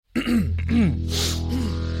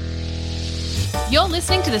You're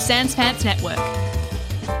listening to the Sans Pants Network.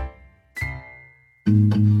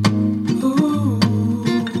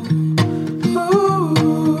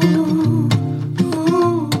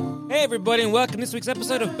 Hey everybody, and welcome to this week's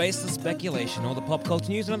episode of Baseless Speculation, all the pop culture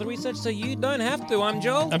news and other research so you don't have to. I'm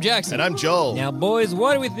Joel. I'm Jackson. And I'm Joel. Now, boys,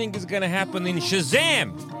 what do we think is going to happen in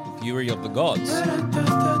Shazam! Fury of the Gods.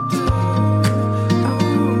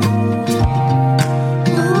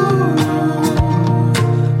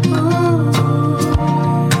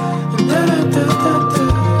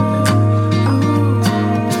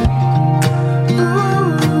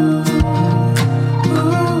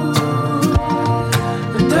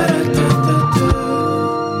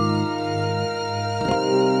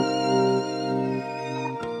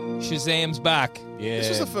 Shazam's back. Yeah, This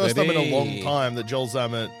was the first time in a baby. long time that Joel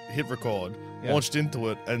Zammett hit record, Yeah. launched into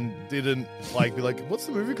it, and didn't be like, what's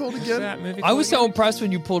the movie called What's again? that movie I was called so impressed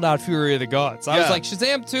when you pulled out Fury of the Gods. I was Yeah. like,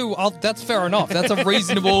 Shazam 2, that's fair enough. That's a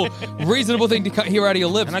reasonable thing to hear out of your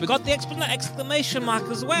lips. And I but got the exclamation mark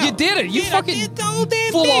as well. you did it. You Yeah, fucking I did the whole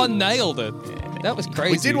damn full thing. on nailed it. That was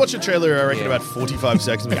crazy. We did watch a trailer, I reckon, Yeah. about 45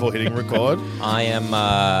 seconds before hitting record. I am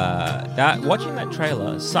watching that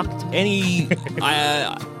trailer sucked any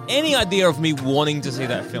idea of me wanting to see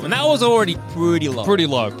that film, and that was already pretty low. Pretty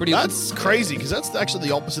low. Pretty low. That's crazy, because that's actually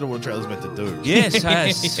the opposite of what a trailer's meant to do. Yes,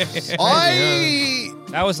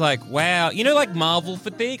 that was like, wow. You know, like Marvel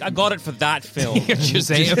fatigue? I got it for that film.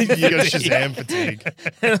 Shazam. You got Shazam fatigue.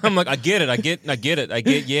 And I'm like, I get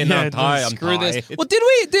it. Yeah, no, I'm tired. I'm Screw tired. this. Well,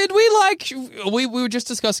 did we like? We were just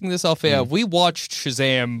discussing this off air. We watched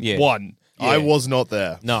Shazam Yeah. 1. I was not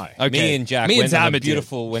there. No, Okay. me and Jack Me and went to Zama the did.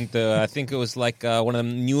 beautiful. Went to I think it was like one of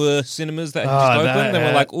the newer cinemas that had Oh, just opened. no. And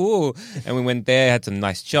we're like, ooh, and we went there, had some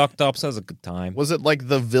nice chalk tops. That was a good time. Was it like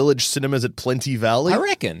the Village Cinemas at Plenty Valley? I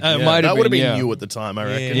reckon. It Yeah, might that have would have been, been yeah. you at the time, I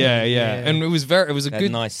reckon. Yeah, Yeah. and it was a They had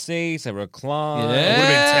good. nice seats. They reclined. Yeah. It would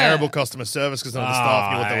have been terrible customer service because none of the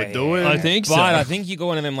staff knew what they were doing. I think so. But I think you go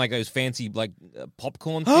one of them like those fancy like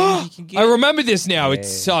popcorn things you can get. I remember this now. It Yeah.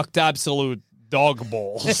 sucked absolute dog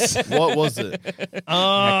balls. What was it?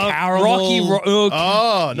 caramel. Rocky Road.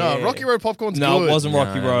 Oh, no, Yeah. Rocky Road popcorn's No, good. it wasn't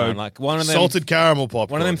Rocky No, Road. like one of them Salted caramel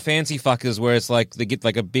popcorn. One of them fancy fuckers where it's like they get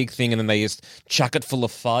like a big thing and then they just chuck it full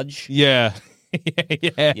of fudge. Yeah.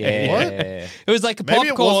 yeah. Yeah. What? It was like a Maybe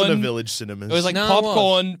popcorn. it wasn't a Village Cinemas. It was like No, it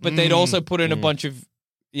popcorn, but they'd also put Mm. in a bunch of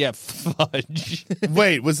fudge.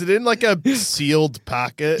 Wait, was it in like a sealed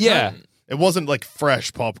packet? Yeah. It wasn't like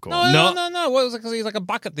fresh popcorn. No. No. What was it? Because it was like a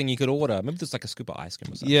bucket thing you could order. Maybe there's like a scoop of ice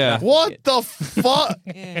cream or something. Yeah. I What forget. the fuck?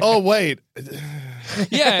 Oh, wait.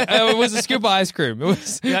 Yeah, it was a scoop of ice cream. It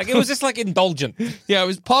was Like, it was just like indulgent. yeah, it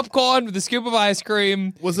was popcorn with a scoop of ice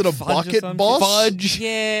cream, Was it a Fudge or bucket something? boss? fudge,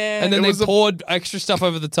 Yeah. and then It they was a- poured extra stuff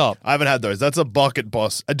over the top. I haven't had those. That's a bucket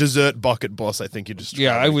boss. A dessert bucket boss, I think you just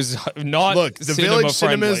Yeah, I was not. Look, the cinema Village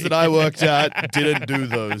Cinemas friendly. that I worked at didn't do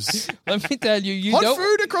those. Let me tell you, you Hot don't.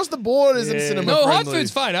 food across the board isn't cinema No, hot friendly.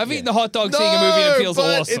 food's fine. I've eaten the hot dog seeing a movie and it feels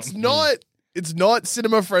but awesome. It's not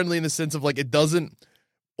cinema friendly in the sense of like it doesn't.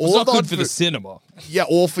 It's All not the good hot for the food- cinema. Yeah,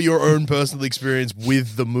 or for your own personal experience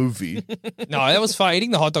with the movie. No, that was fine. Eating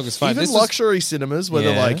the hot dog was fine. Even This was- luxury cinemas where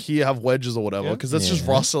Yeah. they're like, here, have wedges or whatever, Yeah. because that's just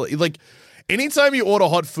rustling. Like, anytime you order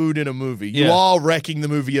hot food in a movie, you Yeah. are wrecking the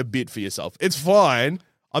movie a bit for yourself. It's fine.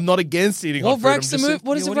 I'm not against eating What hot food. I'm wrecks the just movie? saying-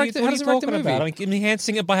 What does it wreck? How does it wreck the movie? about? I'm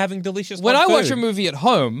enhancing it by having delicious When hot I watch food. a movie at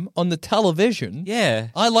home on the television, Yeah.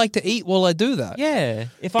 I like to eat while I do that. Yeah,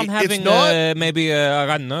 if I'm It's having not maybe I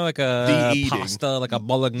don't know, like a the eating. pasta, like a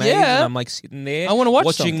bolognese, Yeah. and I'm like sitting there, I wanna watch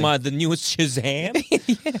watching something. the newest Shazam,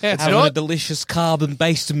 having not- a delicious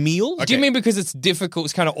carbon-based meal. Do you mean because it's difficult,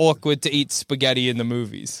 it's kind of awkward to eat spaghetti in the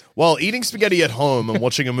movies? Well, eating spaghetti at home and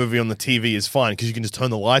watching a movie on the TV is fine because you can just turn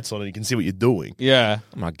the lights on and you can see what you're doing. Yeah.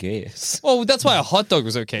 I guess. Well, that's why a hot dog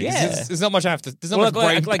was okay. 'cause Yeah. there's not much I have to. There's not Well, much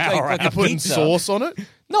brain like power. a I have. Putting pizza. sauce on it?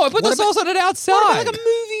 No, I put the What sauce on it outside. Like a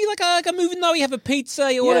movie, like a movie. No, you have a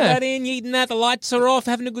pizza, you order Yeah. that in, you eating that, the lights are off,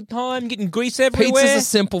 having a good time, getting grease everywhere. Pizza's a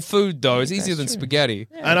simple food, though. It's easier than spaghetti.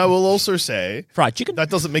 And I will also say fried chicken.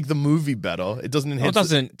 that doesn't make the movie better. It doesn't enhance.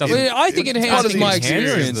 doesn't. Well, I think it it's part enhances of the my experience,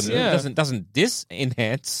 experience. isn't it? Yeah. Doesn't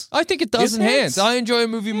dis-enhance. I think it does This enhance. enhance. I enjoy a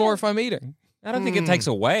movie more if I'm eating. I don't think it takes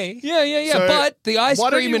away. Yeah. So but the ice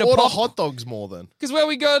why don't cream you in a order pop. hot dogs more then? Because where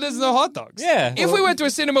we go, there's no hot dogs. Yeah. If we went to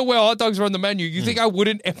a cinema where hot dogs were on the menu, you think I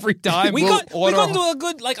wouldn't every time? We we'll got order into a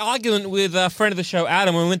good argument with a friend of the show,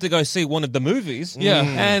 Adam, when we went to go see one of the movies. Yeah.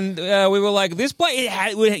 and we were like, "This place,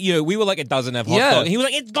 we were like, it doesn't have hot Yeah. dogs." And he was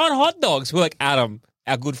like, "It's got hot dogs." We're like, "Adam,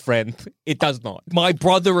 our good friend, it does not." My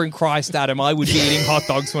brother in Christ, Adam, I would be eating hot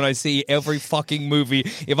dogs when I see every fucking movie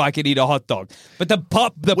if I could eat a hot dog. But the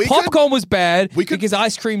We popcorn was bad we could- because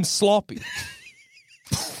ice cream's sloppy.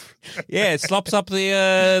 Yeah, it slops up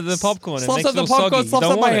the popcorn. Slops it up makes the it all popcorn, soggy. slops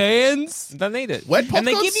Don't up my want it. hands. Don't need it. Wet And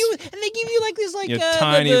they popcorns? give you like this Your the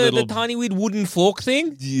tiny tiny weird wooden fork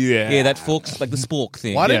thing. Yeah. Yeah, that fork's like the spork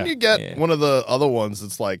thing. Why Yeah. didn't you get Yeah. one of the other ones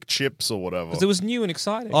that's like chips or whatever? Because it was new and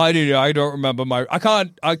exciting. I don't remember I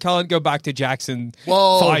can't go back to Jackson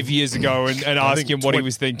Well, 5 years ago and I ask think him what he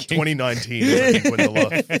was thinking. 2019 is, I think, when the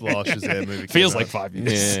last Shazam movie came Feels out. like 5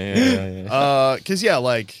 years. yeah. Because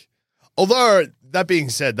like, although that being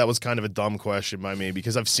said, that was kind of a dumb question by me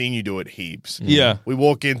because I've seen you do it heaps. Yeah. We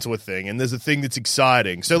walk into a thing and there's a thing that's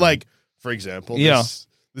exciting. So, like, for example, Yeah.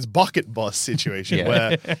 this bucket bus situation Yeah.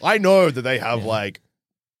 where I know that they have like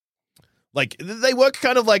they work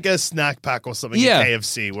kind of like a snack pack or something Yeah. at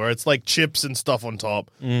KFC where it's like chips and stuff on top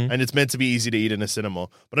and it's meant to be easy to eat in a cinema.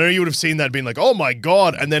 But I know you would have seen that being like, oh my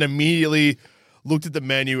God, and then immediately looked at the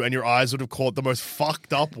menu and your eyes would have caught the most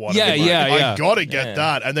fucked up one. Yeah, And been like, yeah. I gotta get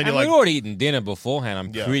that. And then And you're we'd like, already eaten dinner beforehand, I'm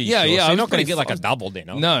Yeah. pretty Yeah, sure. yeah, So I you're was not going to pretty get like a fu- double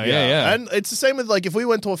dinner. No, yeah. And it's the same with like if we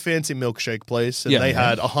went to a fancy milkshake place and Yeah. they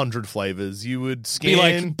had 100 flavors, you would Be scan,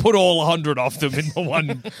 like, put all 100 of them in the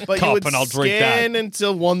one but you cup would and I'll drink scan that.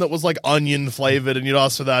 until one that was like onion flavored, and you'd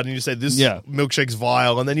ask for that, and you say this Yeah. milkshake's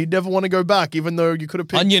vile, and then you'd never want to go back, even though you could have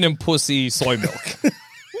picked. Onion and pussy soy milk.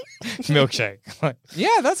 Milkshake. Like,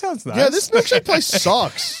 yeah, that sounds nice. Yeah, this milkshake place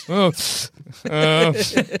sucks. Oh.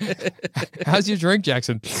 How's your drink,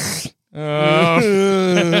 Jackson?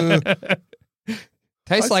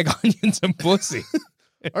 Tastes like onions and pussy.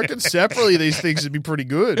 I reckon separately these things would be pretty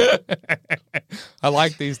good. I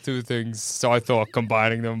like these two things, so I thought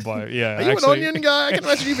combining them. But yeah, Are you actually, an onion guy? I can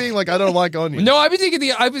imagine you being like, I don't like onions. No, I've been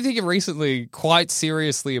thinking recently quite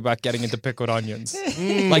seriously about getting into pickled onions,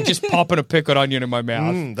 like just popping a pickled onion in my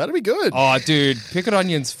mouth. That'd be good. Oh, dude, pickled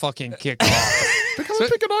onions fucking kick off. Become a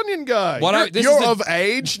pickled onion guy. This You're is the- of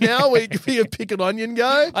age now where you can be a pickled onion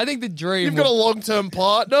guy. I think the dream. You've got a long-term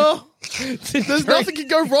partner. There's nothing can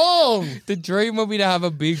go wrong. The dream would be to have a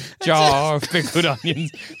big jar of pickled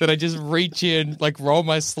onions that I just reach in, like roll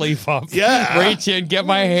my sleeve up, Yeah. reach in, get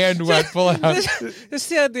my hand wet, pull out. It's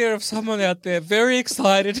the idea of someone out there very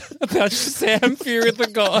excited about Shazam Fury of the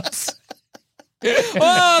Gods.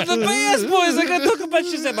 Oh, the BS boys are going to talk about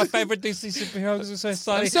Shazam, my favorite DC superhero because it's so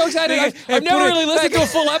exciting. I'm so excited. I've never really listened to a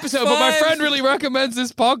full episode, but my friend really recommends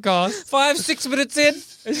this podcast. 5-6 minutes in,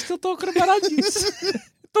 they're still talking about onions.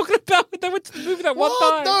 Talking about when they went to the movie that one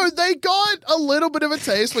Well, time. no, they got a little bit of a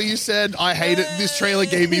taste where you said, I hate it. This trailer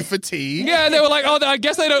gave me fatigue. Yeah, and they were like, oh, I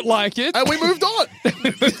guess they don't like it. And we moved on.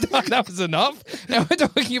 That was enough. Now we're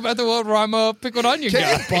talking about the world where I'm a pickled onion Can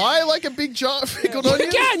guy. you buy like a big jar of pickled You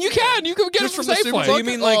onions? can. You can get Just it from from the Safeway. supermarket? So you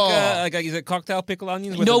mean like, Oh. is it cocktail pickled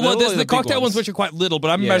onions? With No, the well, little there's or the big cocktail ones which are quite little, but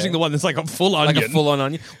I'm Yeah. imagining the one that's like a full onion. like a full-on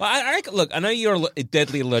onion. Well, I look, I know you're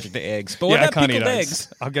deadly allergic to eggs, but what Yeah, I about can't eat pickled eggs.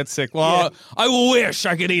 eggs? I'll get sick. Well, I wish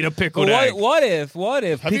I could eat a pickled Well, egg. what if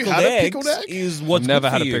Have you pickled had a eggs pickled egg? is what's I've never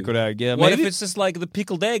good had for a you? pickled egg, yeah, What maybe. if it's just like the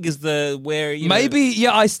pickled egg is the where you Maybe,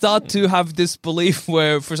 yeah, I start to have this belief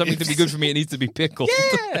where for something to be good for me, it needs to be pickled.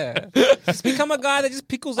 yeah, just become a guy that just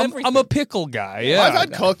pickles everything. I'm a pickle guy, yeah. I've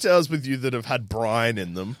had cocktails with you that have had brine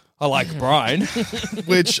in them. I like brine.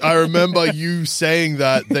 Which I remember you saying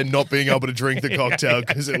that, then not being able to drink the cocktail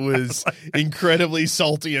because it was incredibly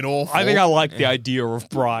salty and awful. I think I like the idea of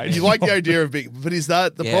brine. You like the idea of being, but is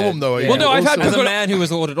that the Yeah. problem though? Yeah. Well, no, I've had As a pickled- man who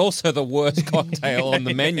has ordered also the worst cocktail on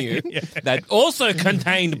the menu that also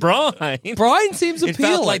contained brine. Brine seems It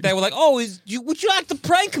appealing. felt like they were like, "Oh, would you like the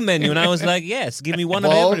prank menu?" And I was like, "Yes, give me one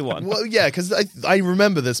of everyone." Well, yeah, because I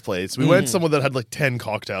remember this place. We went somewhere that had like 10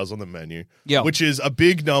 cocktails on the menu, Yeah. which is a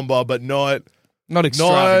big number, but not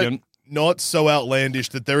extravagant. not so outlandish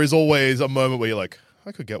that there is always a moment where you're like,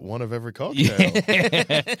 I could get one of every cocktail.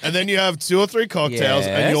 And then you have 2 or 3 cocktails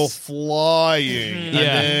and you're Yes. flying. And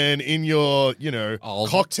Yeah. then in your,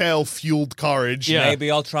 cocktail-fueled courage, Yeah. Maybe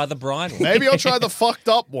I'll try the brine one. maybe I'll try the fucked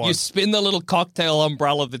up one. You spin the little cocktail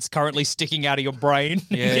umbrella that's currently sticking out of your brain.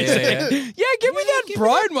 Yeah. Yeah, give me that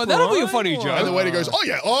brine one. That'll be a funny brine joke. and the waiter goes, oh,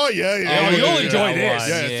 yeah. Oh, you'll enjoy this.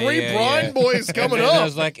 Yeah, 3 yeah, brine yeah. boys coming And I up.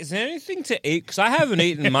 was like, "Is there anything to eat?" Because I haven't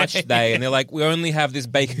eaten much today, and they're like, "We only have this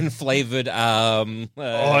bacon-flavored,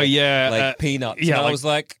 yeah, peanuts." yeah, and I like- was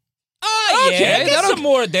like, "Oh Okay, yeah, get that'll- some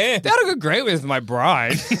more there." That'll go great with my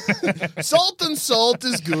brine. Salt and salt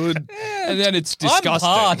is good. And then it's I'm disgusting.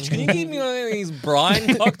 parched. Can you give me one of these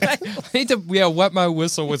brine cocktails? I need to wet my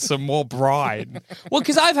whistle with some more brine. Well,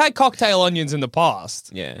 because I've had cocktail onions in the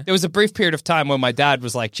past. Yeah. There was a brief period of time when my dad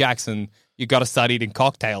was like, Jackson, you got to start eating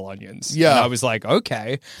cocktail onions. Yeah. And I was like,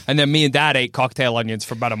 okay. And then me and dad ate cocktail onions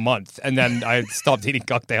for about a month. And then I stopped eating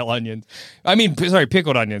cocktail onions. I mean, sorry,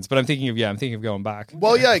 pickled onions. But I'm thinking of going back.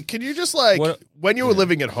 Well, yeah, can you just What- when you were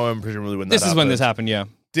living at home, presumably when This that is when this happened, happened,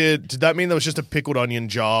 yeah. did that mean there was just a pickled onion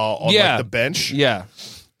jar on Yeah. like the bench? Yeah.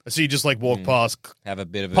 So you just like walk past. Have a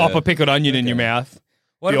bit of Pop a pickled onion in your mouth.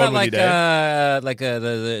 What Beyond about Woody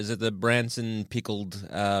is it the Branson pickled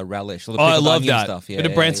relish? Or the Oh, I pickled love onion that. stuff? Yeah, Bit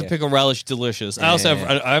of yeah, Branson yeah. pickle relish, delicious. I also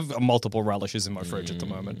Yeah. I have multiple relishes in my fridge at the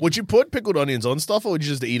moment. Would you put pickled onions on stuff, or would you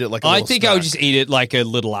just eat it like? I think I would just eat it like a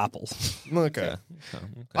little apple. Okay.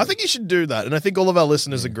 I think you should do that, and I think all of our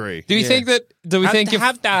listeners agree. Do you think that? Do we think if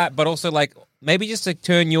have that, but also like maybe just to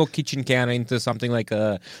turn your kitchen counter into something like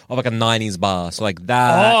a 90s bar, so like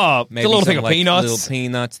that. Oh, maybe the little some, thing of like, peanuts. little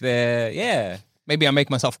peanuts there, yeah. maybe I make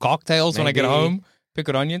myself cocktails when I get Maybe. home?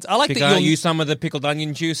 Pickled onions. I like Pick that out, you'll use some of the pickled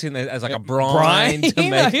onion juice in as like a brine. brine? To Yeah,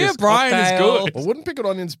 make yeah, this brine is cocktail. good. Well, wouldn't pickled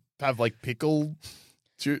onions have like pickle?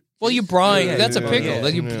 Well, you brine. Yeah, that's a yeah, pickle. yeah.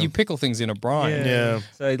 That Yeah. you pickle things in a brine. Yeah.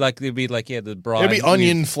 So like it'd be like the brine. It'd be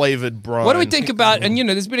onion flavored brine. What do we think about? And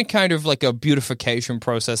there's been a kind of like a beautification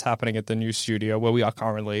process happening at the new studio where we are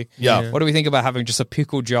currently. Yeah. What do we think about having just a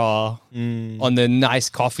pickle jar on the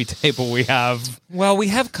nice coffee table we have? Well, we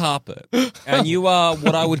have carpet, and you are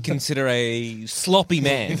what I would consider a sloppy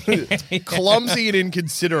man. Clumsy and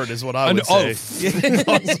inconsiderate is what I An would say. oaf.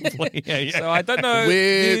 Possibly. Yeah, yeah. So I don't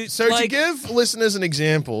know. So to give listeners an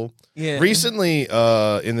example, Yeah. recently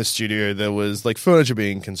in the studio there was like furniture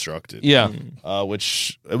being constructed. Yeah.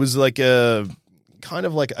 Which it was like a kind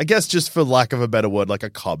of like, I guess just for lack of a better word, like a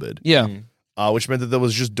cupboard. Yeah. Which meant that there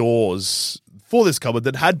was just doors for this cupboard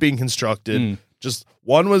that had been constructed. Just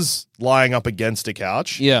one was lying up against a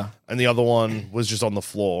couch. Yeah. And the other one was just on the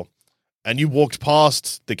floor. And you walked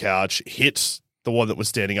past the couch, hit the one that was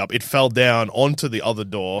standing up. It fell down onto the other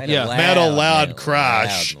door. Yeah. Made a loud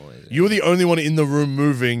crash. loud noise. You were the only one in the room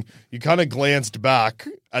moving. You kind of glanced back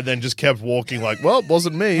and then just kept walking like, well, it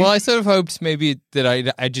wasn't me. Well, I sort of hoped maybe that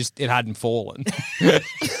it hadn't fallen.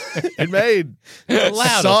 It made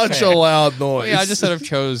Loud such affair. a loud noise. Yeah, I just sort of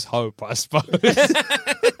chose hope, I suppose.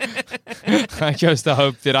 I chose to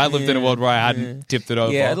hope that I lived in a world where I hadn't tipped it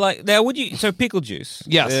over. Yeah, like now, would you? So pickle juice.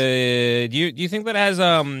 Yes. Do you think that has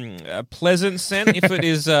a pleasant scent if it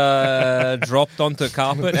is dropped onto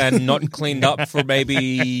carpet and not cleaned up for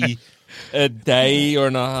maybe a day or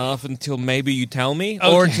and a half until maybe you tell me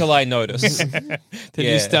or until I notice? Then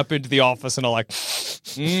Yeah. you step into the office and are like, this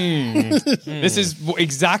is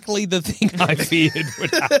exactly the thing I feared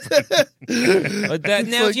would happen. But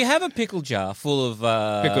now, if you have a pickle jar full of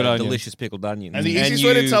Pickled onions. delicious pickled onions, and the easiest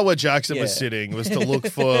way to you- tell where Jackson was yeah. sitting was to look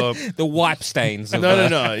for the wipe stains. Of,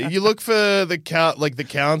 No. You look for the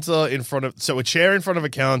counter in front of, so a chair in front of a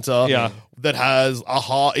counter Yeah. that has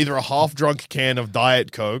either a half drunk can of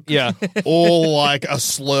Diet Coke, Yeah. or like a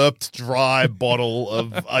slurped dry bottle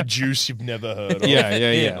of a juice you've never heard of.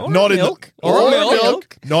 Yeah. Or Not in milk. the Or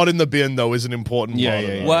milk. Not in the bin though is an important Yeah, part yeah,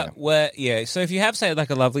 of it. yeah. What? So if you have, say, like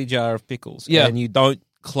a lovely jar of pickles, Yeah. and you don't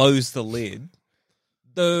close the lid,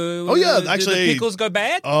 Oh, yeah, do actually- the pickles go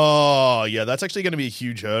bad? Oh yeah, that's actually going to be a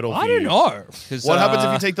huge hurdle. I for don't you. know. 'Cause, What happens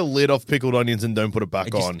if you take the lid off pickled onions and don't put it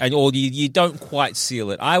back on? or you don't quite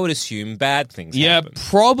seal it? I would assume bad things. Yeah, happen.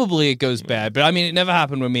 probably it goes bad. But I mean, it never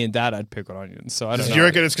happened when me and Dad had pickled onions, so I don't Do know. you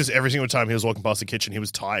reckon it's because every single time he was walking past the kitchen, he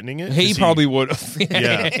was tightening it? He 'Cause probably would have.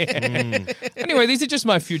 Yeah. Anyway, these are just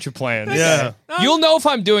my future plans. Yeah. You'll know if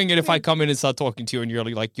I'm doing it if I come in and start talking to you and you're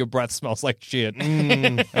like, your breath smells like shit.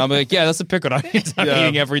 And I'm like, yeah, that's the pickled onions I'm Yeah.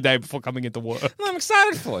 eating every day before coming into work. Well, I'm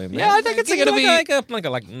excited for him. Yeah, I think it's gonna be-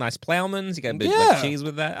 like nice Ploughmans. You get a bit of Yeah. like cheese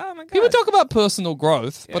with that. Oh my god! People talk about personal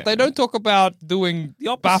growth, Yeah. but they don't talk about doing The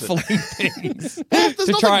opposite. baffling things There's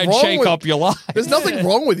to try nothing and wrong shake with- up your life. There's nothing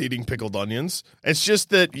wrong with eating pickled onions. It's just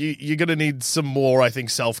that you're going to need some more, I think,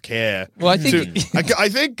 self-care. Well, I think- I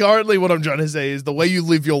think currently what I'm trying to say is the way you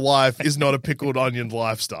live your life is not a pickled onion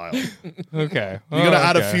lifestyle. You're Okay. going to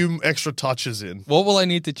add a okay. few extra touches in. What will I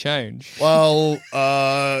need to change? Well,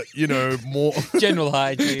 more... General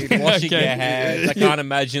hygiene, washing Okay. your hands. I can't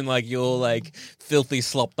imagine like your like filthy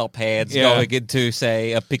slopped up hands Yeah. going into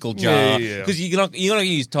say a pickle Yeah, jar yeah. because you're not going to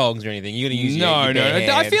use tongs or anything. You're going to use No, your no.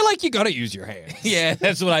 bare I hands. feel like you got to use your hands. yeah,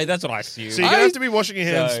 that's what I assume. So you're going to have to be washing your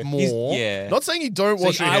hands So, he's- more. yeah. Not saying you don't So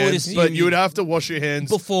wash your I would hands, assume but you you- would have to wash your hands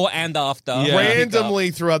before and after, Yeah.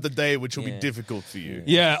 randomly throughout the day, which will be Yeah. difficult for you.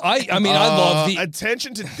 Yeah, I mean, I love the.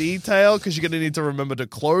 attention to detail because you're going to need to remember to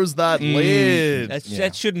close that lid.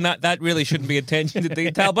 That really shouldn't be attention to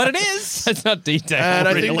detail, but it is. That's not detail. And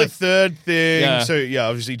I really. think the third thing, Yeah. so yeah,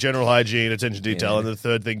 obviously general hygiene, attention to detail, and the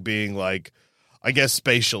third thing being like, I guess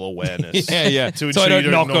spatial awareness. Yeah. To So I ensure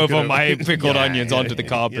you don't knock over it my pickled Yeah, onions yeah, onto the yeah,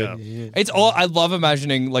 carpet. yeah. It's all. I love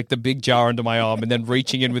imagining like the big jar under my arm and then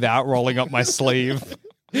reaching in without rolling up my sleeve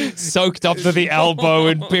soaked up to the elbow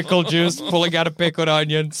in pickle juice, pulling out a pickled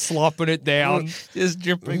onion, slopping it down, Just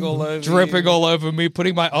dripping all over. dripping all over me,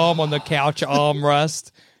 putting my arm on the couch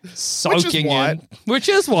armrest, soaking white. in, which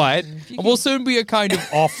is white, and will soon be a kind of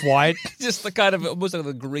off-white. Just the kind of almost like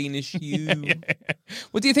the greenish hue.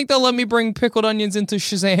 What do you think they'll let me bring pickled onions into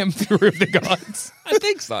Shazam Fury of the Gods? I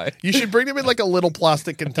think so. You should bring them in like a little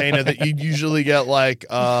plastic container that you usually get like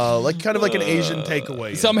kind of like an Asian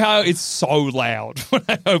takeaway. Somehow it's so loud when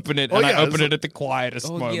I open it, and yeah, I open it's it at the quietest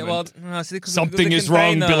moment. Yeah, well, see, 'cause Something the is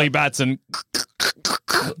wrong, container- Billy Batson.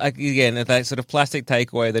 Like, again, that sort of plastic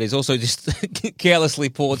takeaway that is also just carelessly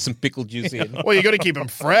poured some pickle juice in. Well, you got to keep them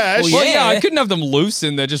fresh. Well, yeah, I Yeah. couldn't have them loose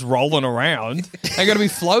in there just rolling around. They got to be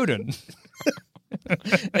floating.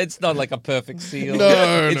 It's not like a perfect seal.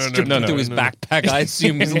 No, it's no, stripped no, into no, his no. backpack. I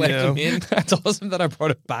assume he's left Yeah. him in. That's awesome that I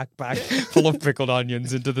brought a backpack full of pickled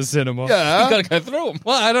onions into the cinema. Yeah. You gotta go through them.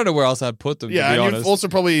 Well, I don't know where else I'd put them, Yeah, to be and honest. you've also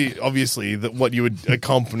probably, obviously, what you would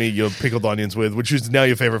accompany your pickled onions with, which is now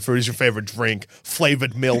your favorite food, is your favorite drink,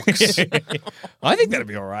 flavored milks. I think that'd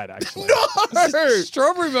be all right, actually. No!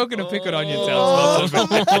 Strawberry milk and a pickled onion sounds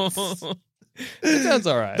not so bad. It sounds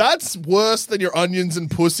all right. That's worse than your onions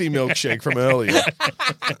and pussy milkshake from earlier.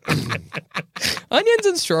 Onions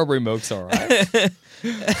and strawberry milk's all right.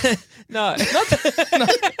 No,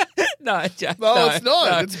 no, Jack, No, it's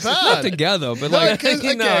not. It's bad. Not together, but No, like... 'cause,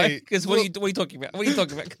 okay, Because what are you talking about? What are you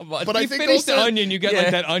talking about? Come on. But I You think finish also, the onion, you get Yeah.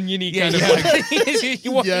 like that oniony yeah, kind yeah. of like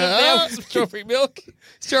you want Yeah. it now with some strawberry milk?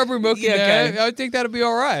 strawberry milk in Yeah, there. okay. I think that'd be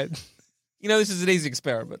all right. You know, this is an easy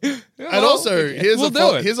experiment. and also, here's we'll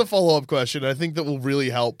do it. here's a follow-up question. I think that will really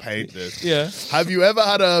help paint this. Yeah. Have you ever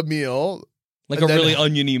had a meal? Like And a then- really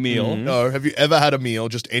oniony meal. No, have you ever had a meal,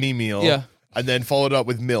 just any meal? Yeah. And then followed up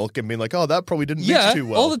with milk and been like, oh, that probably didn't Yeah, mix too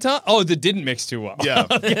well. all the time. Oh, that didn't mix too well. Yeah.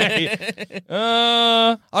 Okay.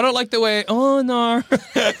 I don't like the way. Oh no.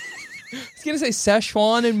 I was gonna say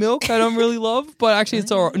Szechuan and milk. I don't really love, but actually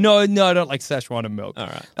it's all right. No, I don't like Szechuan and milk. All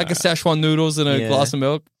right. Like a Szechuan noodles and a Yeah. glass of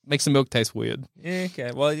milk makes the milk taste weird. Yeah,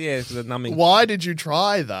 okay. Well, yeah, it's the numbing. Why did you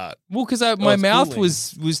try that? Well, because my it's mouth cooling.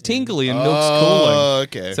 was tingly and milk's cooling. Oh,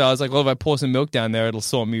 okay. So I was like, well, if I pour some milk down there, it'll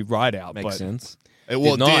sort me right out. Makes but sense. It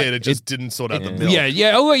well, Did not. did. It just didn't sort out the Yeah. milk.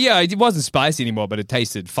 yeah. Oh, yeah. It wasn't spicy anymore, but it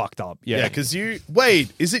tasted fucked up. Yeah, Yeah. because you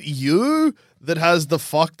wait. Is it you that has the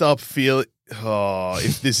fucked up feel? Oh,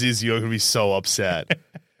 if this is you, I'm gonna be so upset.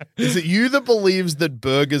 Is it you that believes that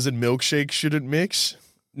burgers and milkshakes shouldn't mix?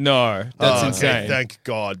 No, that's Oh, insane. Okay, thank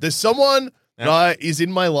God. There's someone that is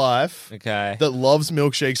in my life Okay. that loves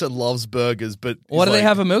milkshakes and loves burgers, but What is do they like-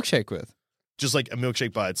 have a milkshake with? Just like a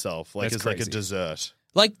milkshake by itself, like That's it's like a crazy. dessert.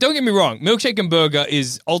 Like, don't get me wrong, milkshake and burger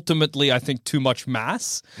is ultimately, I think, too much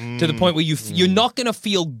mass to the point where you're not going to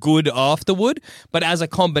feel good afterward. But as a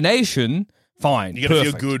combination, fine, You're gonna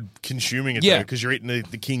perfect. feel good consuming it, Yeah. because you're eating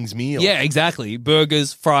the king's meal. Yeah, exactly.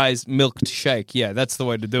 Burgers, fries, milked shake. Yeah, that's the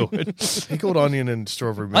way to do it. Pickled onion and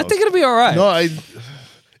strawberry I milk. think it'll be all right. No,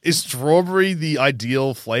 is strawberry the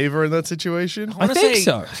ideal flavor in that situation? I think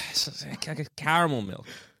so. It's like a caramel milk.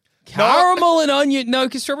 Caramel and onion. No,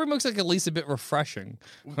 because strawberry milk's like at least a bit refreshing.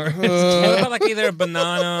 What about like either a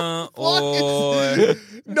banana or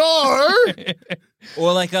No.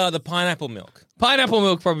 like the pineapple milk? Pineapple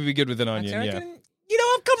milk probably be good with an onion, I yeah. reckon- You know,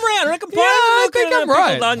 I've come around. I reckon Yeah, I pineapple milk think and I'm a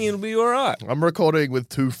pickled right. onion will be all right. I'm recording with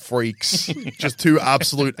two freaks, just two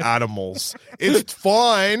absolute animals. It's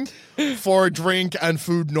fine for a drink and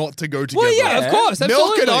food not to go together. Well, yeah, of course. Milk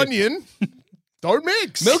and absolutely. onion don't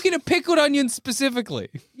mix. Milk and a pickled onion specifically.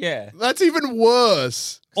 Yeah. That's even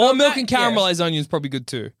worse. Or milk that- and yeah. caramelized onions probably good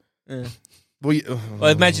too. Well,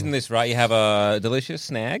 imagine this, right? You have a delicious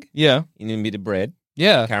snag Yeah. in a bit of bread,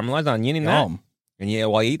 Yeah. caramelized onion in Yum. that,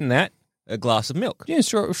 and while eating that, a glass of milk. Yeah,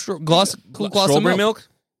 glass of Strawberry milk.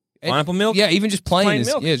 pineapple milk. Yeah, even just plain, Plain is,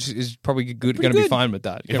 milk. yeah, is probably good. Pretty Going to be good. fine with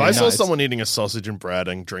that. If I saw someone eating a sausage and bread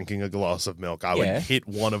and drinking a glass of milk, I would Yeah. hit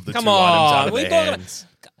one of the Come two items on, out of what are their you talking hands.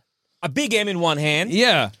 A big M in one hand,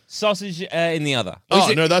 Yeah, sausage in the other. Oh,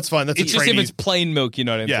 it- no, that's fine. That's it's a just if tradie. it's plain milk, you're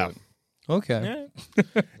not into Yeah. it. Okay.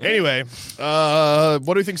 Yeah. Anyway,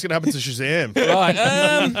 what do you think's going to happen to Shazam?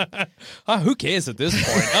 Right. Who cares at this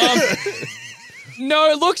point?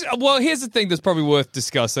 No, it looks. Well, here's the thing that's probably worth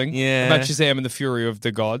discussing. Yeah. About Shazam and the Fury of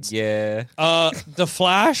the Gods. Yeah. The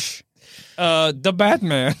Flash, the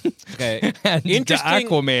Batman, Okay. and the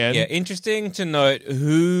Aquaman. Yeah. Interesting to note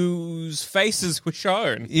whose faces were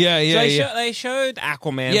shown. Yeah, So yeah, they, yeah. they showed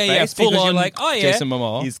Aquaman Yeah, yeah, face full because you're on like, oh yeah, Jason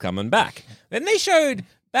Momoa. he's coming back. Then they showed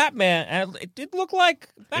Batman, and it did look like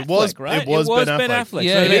Batfleck, was- right? it was Ben Affleck. Affleck.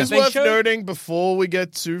 Yeah, So it It they- is they worth showed- noting before we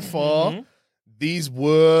get too far. these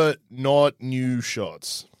were not new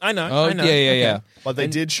shots. I know. Oh, I know. yeah. But they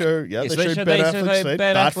did show, Yes, they showed Ben Affleck's face.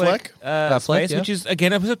 Batfleck. Batfleck, face, yeah. which is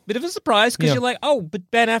again it was a bit of a surprise because Yeah. you're like, oh, but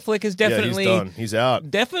Ben Affleck is Yeah, definitely he's done. He's out.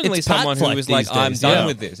 definitely It's someone who Batfleck is like, these I'm days, done yeah.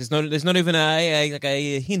 with this. There's not even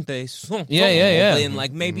a hint. Yeah. And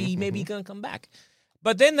like maybe he's gonna come back.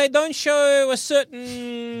 But then they don't show a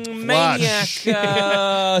certain maniac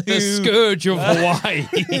The who scourge of Hawaii.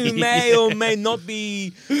 who may or may not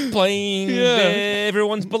be playing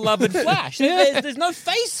everyone's beloved Flash. There's no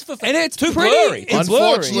face for And it's too pretty- blurry. it's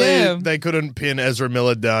Unfortunately, blurry, yeah. they couldn't pin Ezra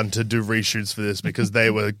Miller down to do reshoots for this because they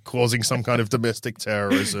were causing some kind of domestic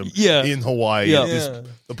terrorism Yeah. in Hawaii Yeah. at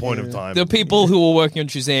the point of time. The people who were working on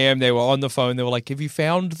Shazam, they were on the phone. They were like, "Have you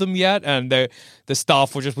found them yet?" And the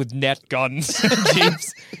staff were just with net guns,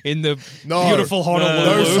 jeeps in the beautiful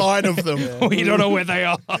Honolulu. No sign of them. We don't know where they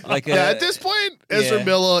are. Like Yeah, at this point, Ezra yeah.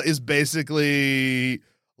 Miller is basically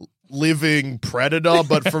living Predator,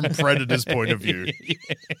 but from Predator's point of view.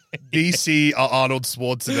 DC are Arnold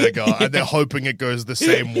Schwarzenegger, and they're hoping it goes the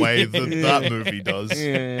same way that movie does.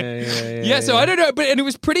 Yeah, so I don't know, and it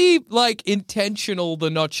was pretty like intentional the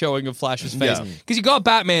not showing of Flash's face Yeah. because you got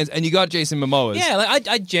Batman's and you got Jason Momoa's. Yeah, like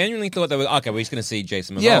I genuinely thought they were okay. We're just going to see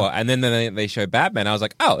Jason Momoa, Yeah. and then they show Batman. I was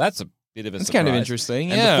like, oh, that's a bit of a It's surprise. kind of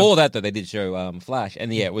interesting, And yeah. before that, though, they did show Flash,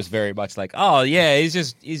 and yeah, it was very much like, oh yeah,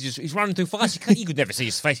 he's running too fast. You could never see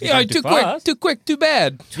his face. He's Yeah, running too fast. quick, too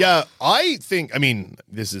bad. Yeah, I mean,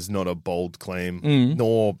 this is not a bold claim,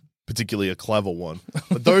 nor particularly a clever one,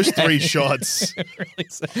 but those three shots,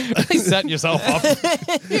 Really set yourself up.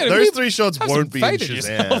 Yeah, those three shots have won't some be in faith in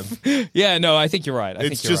Shazam. yourself. Yeah, no, I think you're right.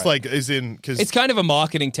 It's just like, as in, because it's kind of a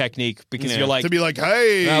marketing technique because Yeah. you're like, to be like,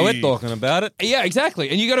 hey, No, we're talking about it. yeah, exactly,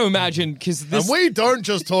 and you got to imagine because and this we don't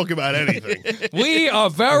just talk about anything. we are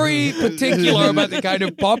very particular about the kind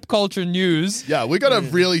of pop culture news. Yeah, we got a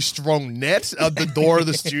really strong net at the door of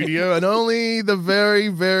the studio, and only the very,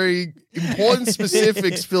 very important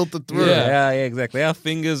specifics filter through. Yeah. Yeah, exactly. Our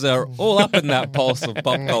fingers are all up in that pulse of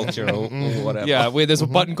pop culture or whatever. Yeah, where there's a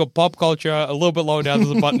button called pop culture. A little bit lower down,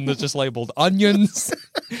 there's a button that's just labeled onions.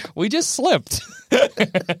 We just slipped. Happens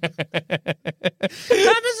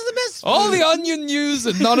to the best. All the onion news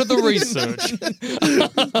and none of the research.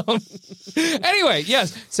 Anyway,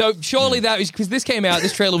 yes. So surely that is because this came out.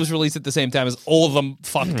 This trailer was released at the same time as all the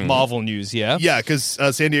fucked Marvel news. Yeah. Yeah, because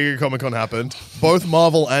San Diego Comic-Con happened, both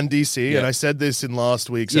Marvel and DC, and I said this in last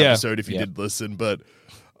week's Yeah. episode if you did listen, but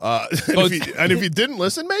Both- if you didn't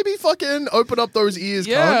listen, maybe fucking open up those ears,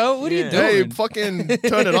 Yeah. cunt. What are you Hey, doing? fucking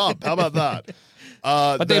turn it up. How about that?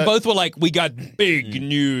 But they both were like, we got big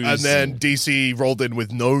news. And then DC rolled in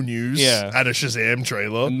with no news Yeah. and a Shazam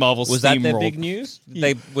trailer. And Marvel Was that their steamrolled. big news?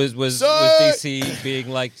 They was So- DC being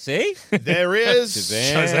like, see? There is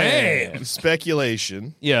Shazam.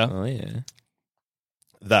 speculation Yeah. Oh yeah.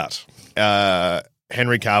 that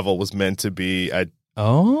Henry Cavill was meant to be at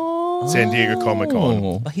Oh. San Diego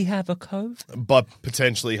Comic-Con. He have a cove? but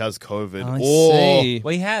potentially has COVID. I or see.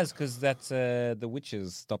 Well, he has because that's the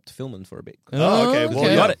Witches stopped filming for a bit. Oh, okay. Well, Okay.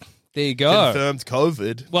 yeah. Got it. There you go. Confirmed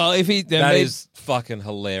COVID. Well, if he then That they- is fucking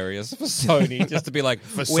hilarious for Sony just to be like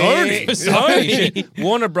for Sony. For Sony.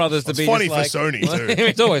 Warner Brothers to It's be funny just for like, Sony, too.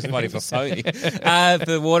 It's always funny for Sony.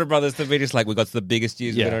 For Warner Brothers to be just like we got the biggest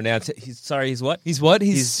news we're Yeah. going to announce. He's what? he's what?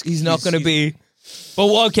 He's not going to he's- be. But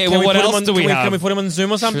okay, well, we what put him else on- do we have? Can we put him on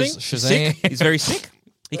Zoom or something? Shaz- He's sick. Shazam. He's very sick.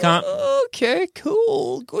 He can't. Okay,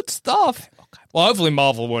 cool, good stuff. Well, hopefully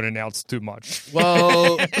Marvel won't announce too much.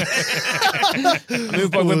 Well, We're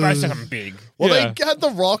both something big. well, Yeah. they had The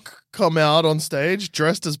Rock come out on stage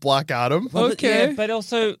dressed as Black Adam. Okay. Yeah, but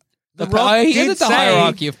also The Rock he did is the say-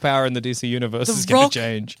 hierarchy of power in the DC universe The is going Rock to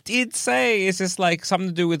change. did say it's just like something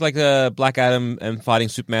to do with like Black Adam and fighting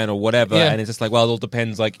Superman or whatever, Yeah. and it's just like, well, it all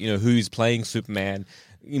depends, like, you know, who's playing Superman,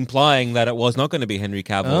 implying that it was not going to be Henry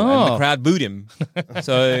Cavill, and Oh. the crowd booed him.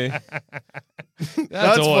 So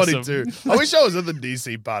That's awesome. funny too. I wish I was at the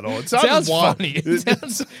DC battle. It Sounds wild. funny.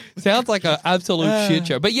 It sounds like an absolute shit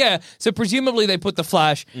show. But yeah, so presumably they put the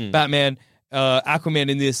Flash, Batman, Aquaman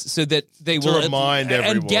in this so that they To will remind and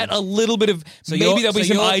everyone. get a little bit of maybe you're- there'll be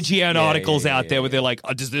so some you're- IGN yeah, articles yeah, out yeah, there where yeah. they're like,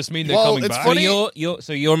 oh, does this mean they're Well, coming it's back? funny-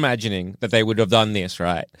 you're imagining that they would have done this,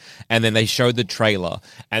 right? And then they showed the trailer,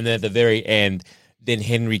 and then at the very end, then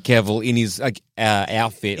Henry Cavill in his like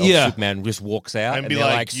outfit of Yeah. Superman just walks out, And and be they're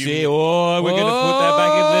like, like, you- "See, oh, we're gonna put that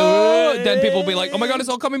back in Oh, there." then people will be like, oh my god, it's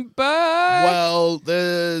all coming back. Well,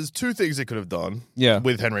 there's two things they could have done. Yeah.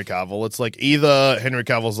 With Henry Cavill, it's like either Henry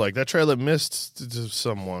Cavill's like that trailer missed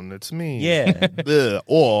someone. It's me. Yeah. Ugh.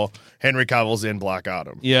 Or Henry Cavill's in Black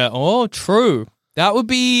Adam. Yeah, oh, true. That would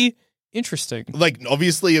be interesting. Like,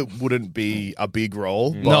 obviously, it wouldn't be a big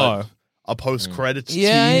role. But No. a post-credits tease,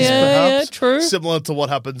 Yeah, perhaps. true. Similar to what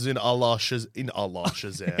happens in Shazam. In Allah.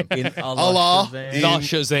 Shazam. Not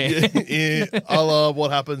Shazam. In Allah,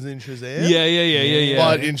 what happens in Shazam. Yeah.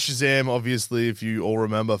 But in Shazam, obviously, if you all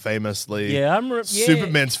remember famously,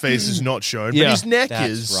 Superman's face is not shown, Yeah. but his neck That's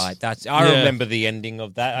is. right. I remember the ending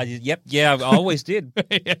of that. I always did.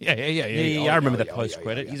 I remember that post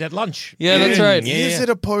credit. He's at lunch. Yeah, that's right. Yeah. Is it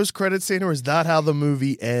a post-credit scene, or is that how the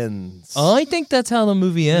movie ends? I think that's how the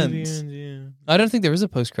movie ends. I don't think there is a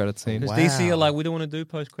post-credit scene. Because DC are like, we don't want to do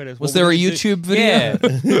post credits. Was there a YouTube video?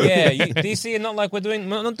 DC are not like we're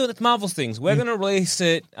not doing it Marvel's things. We're going to release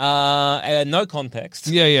it no context.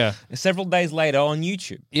 Yeah. Several days later on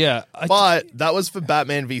YouTube. Yeah. But that was for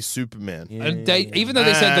Batman v Superman. Even though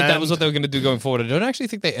they said that was what they were going to do going forward, I don't actually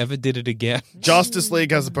think they ever did it again. Justice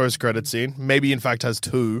League has a post-credit scene. Maybe, in fact, has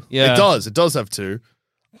two. Yeah. It does. It does have two.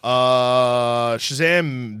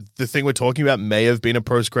 Shazam, the thing we're talking about, may have been a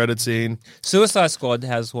post-credit scene. Suicide Squad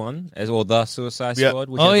has one, or the Suicide Yeah. Squad,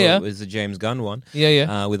 which is the James Gunn one.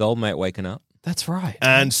 Yeah. With old mate waking up. That's right.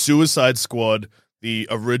 And Suicide Squad, the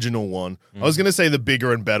original one. I was going to say the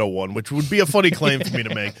bigger and better one, which would be a funny claim for me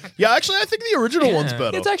to make. Yeah, actually, I think the original one's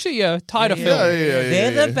better. It's actually tighter film.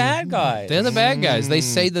 They're the bad guys. They're the bad guys. They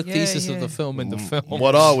say the thesis of the film in the film.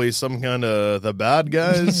 What are we? Some kind of the bad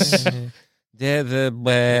guys? They're the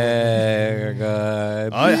bad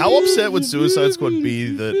guys. How upset would Suicide Squad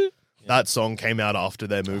be that song came out after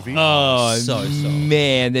their movie? Oh, So.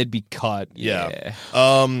 man, they'd be cut. Yeah.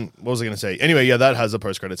 What was I going to say? Anyway, yeah, that has a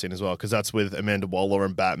post-credit scene as well, because that's with Amanda Waller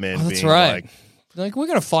and Batman That's being right. like, Like, we're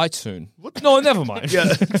going to fight soon. No, never mind. yeah,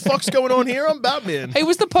 the fuck's going on here? I'm Batman. Hey,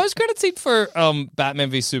 was the post-credit scene for Batman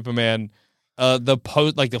v Superman,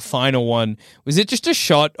 the final one, was it just a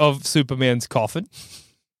shot of Superman's coffin?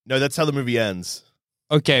 No, that's how the movie ends.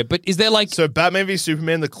 Okay, but is there like... So Batman v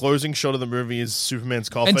Superman, the closing shot of the movie is Superman's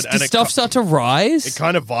coffin. and does stuff start to rise? It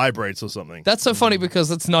kind of vibrates or something. That's so funny because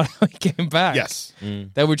that's not how he came back. Yes.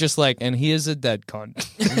 They were just like, and here's a dead cunt.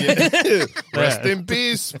 Rest in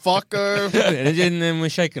peace, fucker. And then we're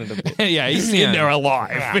shaking it a bit. Yeah, he's in there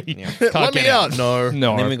alive. Can't Let get me out. No.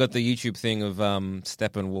 No. And then we got the YouTube thing of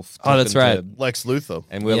Steppenwolf. Oh, that's talking right. to- Lex Luthor.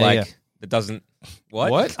 and we're Yeah, like, yeah. it doesn't.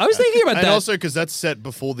 What? What? I was thinking about And that. also because that's set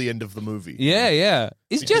before the end of the movie. Yeah.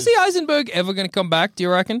 Is Jesse Eisenberg ever going to come back, do you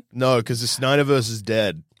reckon? No, because the Snyderverse is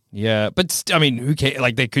dead. Yeah, but I mean, who cares?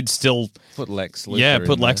 Like, they could still, Put Lex Luthor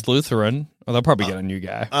put in Lex Luthor in. Oh, they'll probably get a new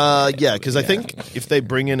guy. Yeah, because I think if they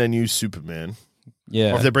bring in a new Superman,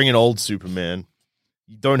 Yeah. or if they bring in old Superman,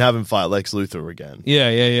 you don't have him fight Lex Luthor again.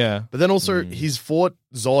 Yeah. But then also, he's fought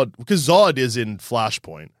Zod, because Zod is in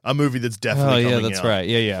Flashpoint, a movie that's Oh, definitely yeah, coming that's out. right.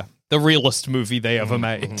 Yeah. The realest movie they ever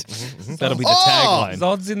made. That'll be the Oh! tagline.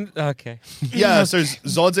 Zod's in. Okay. Yeah, so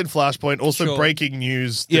Zod's in Flashpoint. Also, Sure. breaking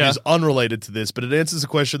news that is Yeah. unrelated to this, but it answers a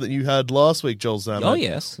question that you had last week, Joel Zammit. Oh,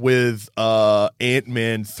 yes. With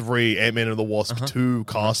Ant-Man 3, Ant-Man and the Wasp 2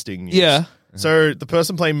 casting news. Yeah. So the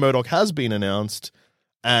person playing MODOK has been announced,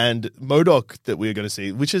 and MODOK that we're going to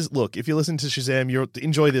see, which is, look, if you listen to Shazam, you'll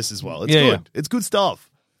enjoy this as well. It's Yeah, good. It's good stuff.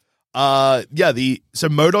 So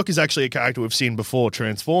MODOK is actually a character we've seen before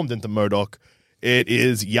transformed into MODOK. It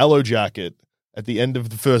is Yellow Jacket at the end of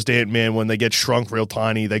the first Ant-Man when they get shrunk real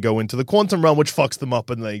tiny. They go into the quantum realm, which fucks them up,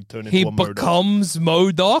 and they turn into He a MODOK. becomes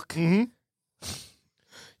MODOK? Mhm.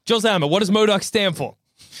 Joel Zammit, what does MODOK stand for?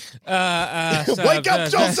 Wake up,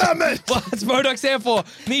 Joel Zammit! What's MODOK stand for?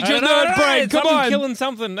 Need your I don't know, nerd brain, come on. Killing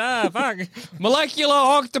something. Fuck. Molecular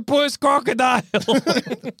octopus crocodile.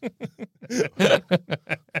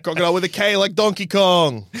 Crocodile with a K like Donkey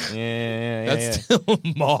Kong. Yeah. That's still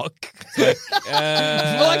mock.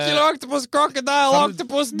 Molecular octopus crocodile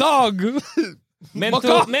octopus dog.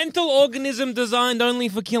 mental organism designed only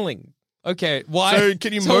for killing. Okay, why? So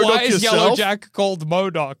can you so why MODOK is Yellow yourself? Jack called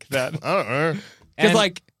MODOK then? I don't know. Because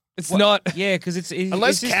And- it's not. Yeah, because it's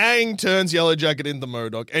Unless just, Kang turns Yellow Jacket into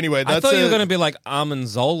MODOK. Anyway, that's I thought you were going to be like Armin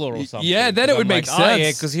Zola or something. Yeah, then it would make Oh, yeah,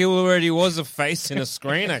 sense. because he already was a face in a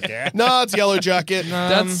screen, I guess. No, it's Yellow Jacket.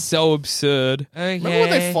 That's so absurd. Remember when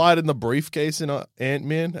they fight in the briefcase in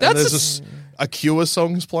Ant-Man? And That's there's a- just a Cure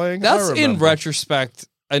song's playing? That's I in remember. retrospect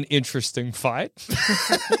an interesting fight.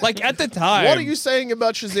 Like at the time. What are you saying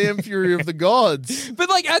about Shazam Fury of the Gods? But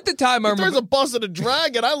like at the time, I There's remember. a boss and a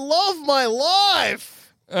dragon. I love my life.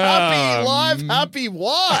 Happy life, happy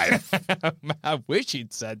wife. I wish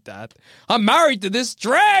he'd said that. I'm married to this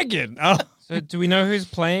dragon. Oh. So do we know who's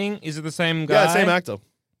playing? Is it the same guy? Yeah, same actor.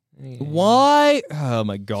 Why? Oh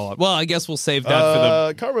my god. Well, I guess we'll save that for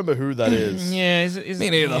I can't remember who that is. Yeah, is Me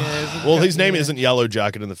neither. Yeah, Well, his name isn't Yellow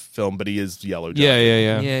Jacket in the film, but he is Yellow the.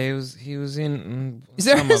 Jacket. yeah, he was in. Is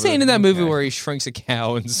there some a other- scene in that movie okay. where he shrinks a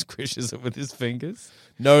cow and squishes it with his fingers?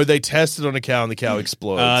 No, they tested on a cow and the cow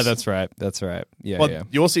explodes. That's right. That's right. Yeah, But yeah.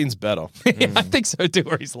 your scene's better. I think so too.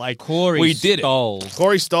 Where he's like, Corey we did it. Stoll.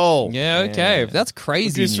 Corey Stoll. Yeah, okay. Yeah. That's Look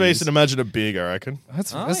crazy. at his face news. and imagine it big, I reckon.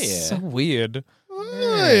 That's Oh, yeah. so weird.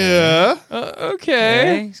 Oh, yeah.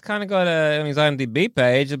 Okay. Yeah, he's kind of got on his IMDb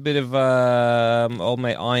page a bit of old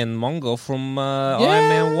mate Iron Monger from Iron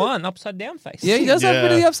Man 1, upside down face. Yeah, he does have a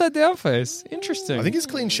bit of Yeah. the upside down face. Interesting. I think he's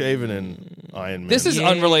clean shaven in Iron Man. this is Yeah.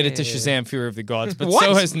 unrelated to Shazam: Fury of the Gods, but What?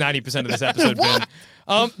 so has 90% of this episode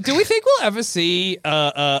been. Do we think we'll ever see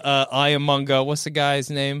Ironmonger? What's the guy's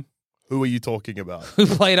name Who are you talking about? who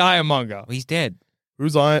played Ironmonger? He's dead.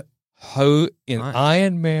 Who's I? Who in Iron-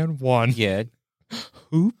 Iron Man 1? Yeah.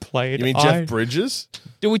 Who played? You mean Iron- Jeff Bridges?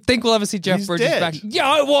 Do we think we'll ever see Jeff He's Bridges dead. back?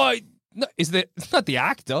 Yeah, why? No, it's not the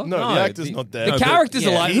actor. No, No, the actor's the- not the dead. character's yeah,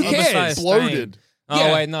 alive. he- Who he cares? besides- Exploded. Oh,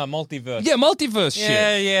 Yeah. wait, no, multiverse. Yeah, multiverse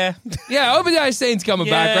Yeah, shit. yeah. Yeah, Obadiah Stane's coming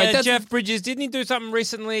back, right? That's Jeff Bridges. Didn't he do something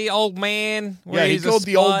recently? Old man. Yeah, he he's a called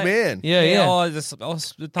the old spy? man. Yeah. Oh,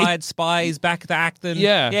 the retired spy. He's back to acting.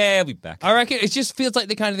 Yeah. Yeah, he'll be back. I reckon it just feels like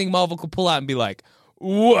the kind of thing Marvel could pull out and be like,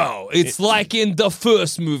 whoa, it's like in the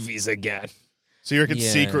first movies again. So you reckon Yeah.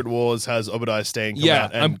 Secret Wars has Obadiah Stane come Yeah,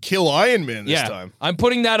 out and I'm- kill Iron Man this Yeah, time? I'm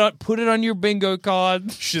putting that on. Put it on your bingo card.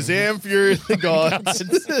 Shazam! Fury of the Gods.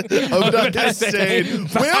 Obadiah Stane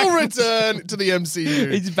will return to the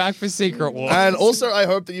MCU. He's back for Secret Wars. And also, I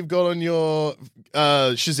hope that you've got on your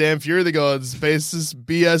Shazam! Fury of the Gods basis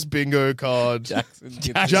BS bingo card.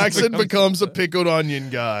 Jackson becomes a pickled onion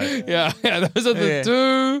guy. yeah, those are the Yeah.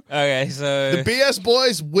 two. Okay, so The BS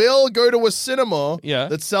boys will go to a cinema Yeah.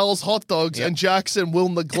 that sells hot dogs, and Jackson will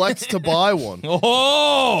neglect to buy one.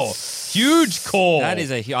 Oh, huge call. that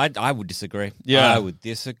is I would disagree. Yeah. I would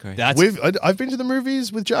disagree. That's I've been to the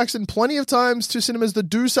movies with Jackson plenty of times to cinemas that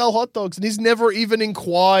do sell hot dogs, and he's never even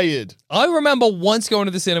inquired. I remember once going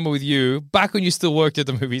to the cinema with you back when you still worked at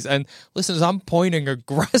the movies. And listeners, I'm pointing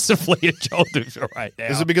aggressively at Joel Dusha right now.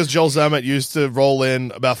 Is it because Joel Zammett used to roll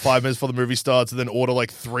in about 5 minutes before the movie starts and then order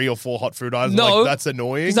like 3 or 4 hot food items? No. Like, that's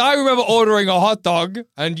annoying. Because I remember ordering a hot dog,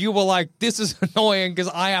 and you were like, "This is annoying because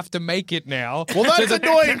I have to make it now." Well, that's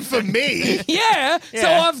annoying for me. Yeah, so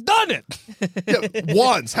Yeah. I've done it. Yeah,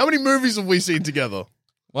 once. How many movies have we seen together?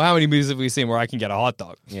 Well, how many movies have we seen where I can get a hot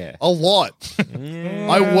dog? yeah. A lot.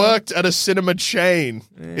 I worked at a cinema chain.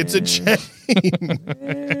 It's a chain.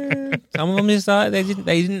 Some of them just they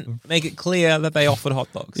didn't make it clear that they offered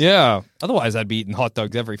hot dogs. Yeah. Otherwise, I'd be eating hot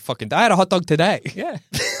dogs every fucking day. I had a hot dog today. Yeah.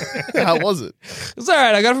 How was it? It's all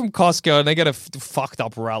right. I got it from Costco, and they get a fucked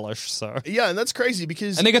up relish. So, Yeah, and that's crazy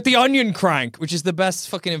because and they got the onion crank, which is the best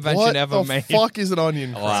fucking invention what ever the made. fuck is an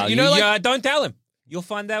onion crank? Wow. You know, like- don't tell him. You'll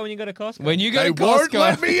find out when you go to Costco. When you go They to won't Costco,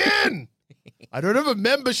 let me in. I don't have a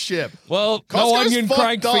membership. well, no Costco's onion fucked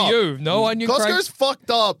crank up. for you. No onion Costco's crank. fucked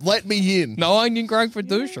up. Let me in. No onion crank for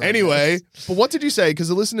Dusha. Anyway, but what did you say? Because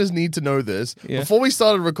the listeners need to know this. Yeah. Before we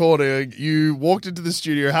started recording, you walked into the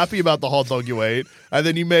studio happy about the hot dog you ate, and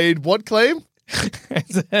then you made what claim?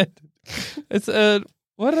 It's a.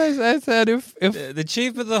 What did I say? I said if The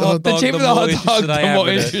cheaper the hot dog, cheaper the the more hot dog, interested I the am more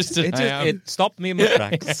in it. interested It I just- am. It stopped me in my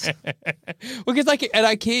tracks. because like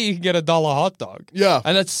at IKEA you can get $1 hot dog. Yeah.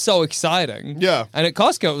 And that's so exciting. Yeah. And at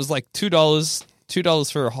Costco it was like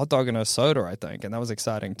 $2 for a hot dog and a soda, I think, and that was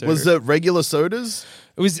exciting too. Was it regular sodas?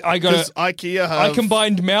 It was. I got. Because IKEA have... I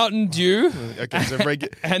combined Mountain Dew. Okay, so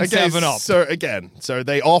And 7-Up. So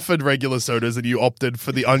they offered regular sodas, and you opted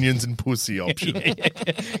for the onions and pussy option.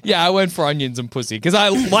 Yeah, I went for onions and pussy because I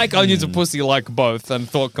like onions and pussy like both, and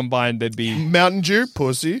thought combined they'd be Mountain Dew,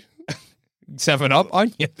 pussy. 7-Up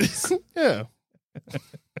onions. Yeah.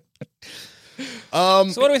 So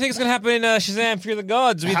what do we think is going to happen in Shazam! Fury of the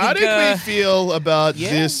Gods? How did we feel about yeah.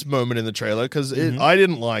 this moment in the trailer? Because I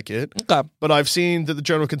didn't like it, Okay. but I've seen that the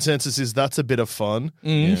general consensus is that's a bit of fun.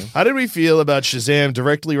 Mm-hmm. How did we feel about Shazam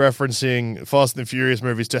directly referencing Fast and the Furious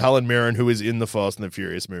movies to Helen Mirren, who is in the Fast and the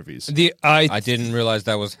Furious movies? I didn't realize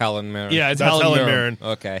that was Helen Mirren. Yeah, it's That's Helen Helen Mirren.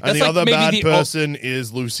 Mirren. Okay. And That's the like other maybe bad the- person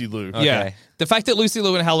is Lucy Liu. Yeah. Okay. The fact that Lucy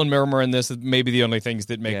Liu and Helen Mirren are in this is maybe the only things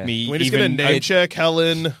that make Yeah. me We're just going even to name check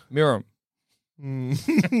Helen. Mirren.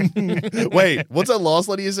 Wait, what's that last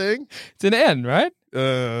letter you're saying? It's an N, right?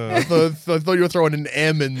 I thought you were throwing an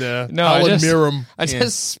M in there. No, I Helen just- Mirren. I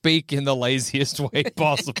just speak in the laziest way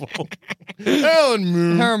possible. Helen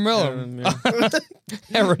Mirren. Heron Millen.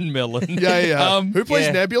 Heron Millen. Yeah. Um, Who plays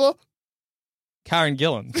yeah. Nebula? Karen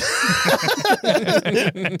Gillan.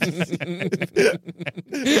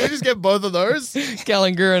 Did we just get both of those?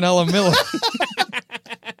 Gallagher and Helen Mirren.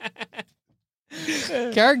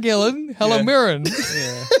 Karen Gillan, Helen Mirren.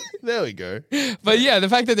 There we go. But yeah, the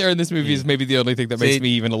fact that they're in this movie is maybe the only thing that makes me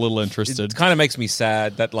even a little interested. It kind of makes me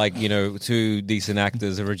sad that, like, you know, two decent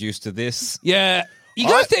actors are reduced to this. Yeah. You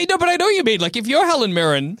gotta think, no, but I know what you mean. Like, if you're Helen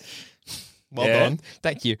Mirren, Well done.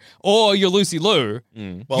 thank you, or you're Lucy Liu,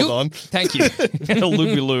 Well done. thank you,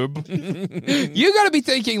 Looby Loob, you gotta be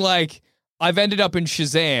thinking, like, I've ended up in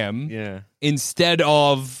Shazam Yeah. instead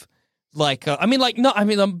of, like,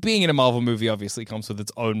 being in a Marvel movie obviously comes with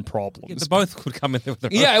its own problems. They both could come in there with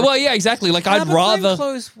their Yeah, well, yeah, exactly. Like, I'd rather.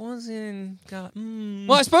 Close was in.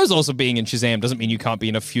 Well, I suppose also being in Shazam doesn't mean you can't be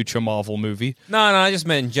in a future Marvel movie. No, I just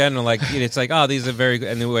meant in general. Like, you know, it's like, oh, these are very good,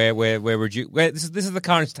 and this is the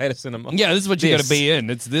current state of cinema. Yeah, this is what you got to This. be in.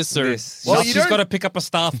 It's this or This. Well, Well, you she's don't- got to pick up a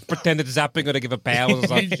staff, pretend it's zapping her to give her powers or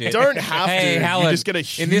some You shit. don't have Hey, to. Helen, You just get a in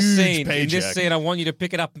this huge scene. In paycheck. this scene, I want you to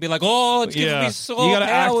pick it up and be like, oh, it's giving me so you got to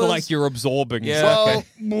act powers. like you're absorbing. Yeah. Well, Okay.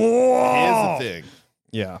 here's the thing.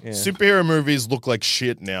 Yeah. Superhero movies look like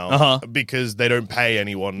shit now because they don't pay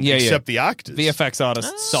anyone Yeah, except the actors. VFX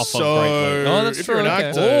artists suffer So, greatly. Oh, that's if true. you're an okay.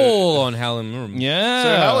 actor- all on Helen Mirren. Yeah.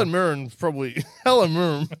 So Helen Mirren's probably Helen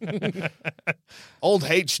Mirren, old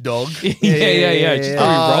H dog. yeah. She's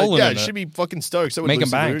probably rolling in it. she'd be fucking stoked. So would Make 'em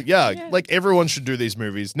Lucy bank. Liu. Yeah, like everyone should do these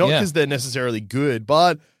movies, not Yeah. because they're necessarily good,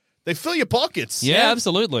 but they fill your pockets. Yeah,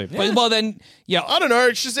 absolutely. But, well, then, yeah. I don't know.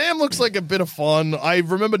 Shazam looks like a bit of fun. I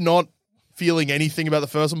remember not feeling anything about the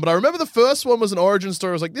first one, but I remember the first one was an origin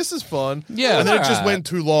story. I was like, this is fun. Yeah. And then it just Alright. went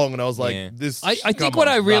too long, and I was like, Yeah. this. I come think what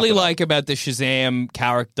on, I really wrap it up. like about the Shazam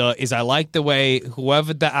character is I like the way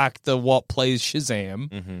whoever the actor what plays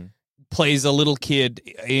Shazam plays a little kid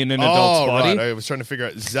in an adult's body. Right. I was trying to figure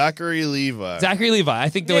out Zachary Levi. Zachary Levi. I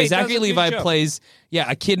think the Yeah, way he does Zachary a good Levi job. plays,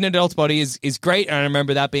 a kid in an adult's body is great, and I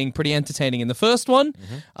remember that being pretty entertaining in the first one.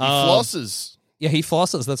 He flosses. Yeah, he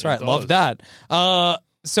flosses. That's right. does. Love that.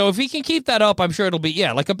 So if he can keep that up, I'm sure it'll be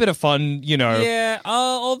like a bit of fun. You know. Yeah,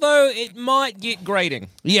 although it might get grating.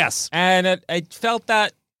 Yes. And I felt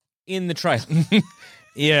that in the trailer.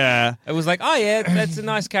 Yeah. It was like, oh yeah, that's a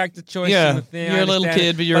nice character choice. Yeah, in the thing, I you're a little understand kid,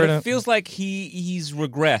 it. but you're in it a- feels like he's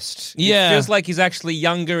regressed. Yeah. It feels like he's actually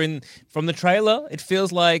younger from the trailer. It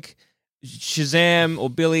feels like Shazam or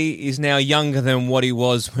Billy is now younger than what he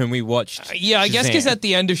was when we watched. Yeah, I guess because Shazam. at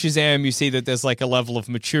the end of Shazam, you see that there's like a level of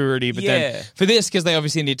maturity. But then Yeah. for this, because they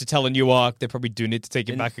obviously need to tell a new arc, they probably do need to take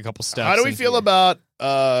it back a couple steps. How do we and- feel about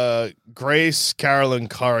Grace Carolyn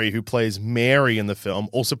Curry, who plays Mary in the film,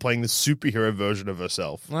 also playing the superhero version of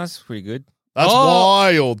herself? Well, that's pretty good. That's Oh.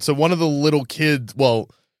 wild. So one of the little kids, well,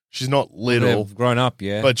 she's not little, They've grown up,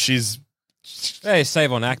 yeah. but she's They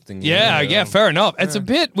save on acting. Yeah, fair enough. It's a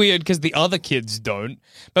bit weird because the other kids don't,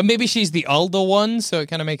 but maybe she's the older one, so it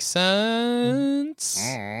kind of makes sense.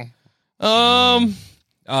 So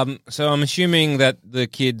I'm assuming that the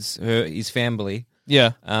kids, his family,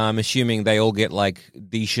 Yeah. I'm assuming they all get like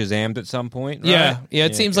de-Shazammed at some point, right? Yeah.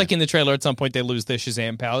 It seems like in the trailer at some point they lose their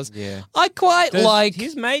Shazam powers. Yeah. I quite Does like.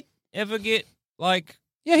 his mate ever get like?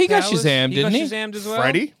 Yeah, he got powers? Shazammed, didn't he? Got Shazammed as well.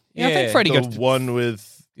 Freddie. Yeah, I think Freddie The got. one with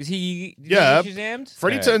Is he? Did Yeah. He get Shazammed?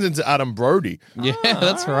 Freddie turns into Adam Brody. Yeah,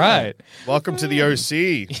 that's right. Welcome to the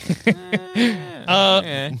OC.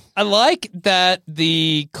 Yeah. I like that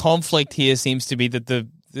the conflict here seems to be that the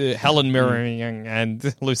Helen Mirren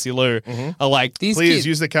and Lucy Liu are like these Please kids.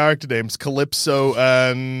 use the character names Calypso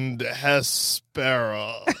and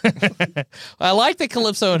Hespera. I like that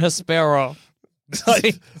Calypso and Hespera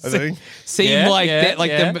I think. seem Yeah, like yeah, that.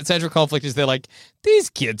 Like yeah. the central conflict is they're like these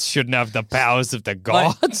kids shouldn't have the powers of the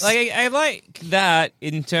gods. I like that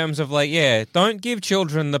in terms of like, yeah, don't give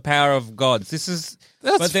children the power of gods. This is.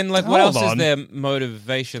 But then, like, what hold else on. is their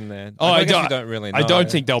motivation there? Oh, I guess we don't really know. I don't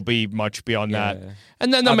think there'll be much beyond Yeah. that.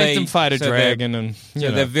 And then they'll Are make they- them fight a so they're- dragon and you So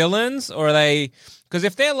know. they're villains, or are they? Because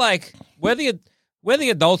if they're like, we're the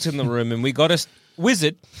adults in the room, and we got a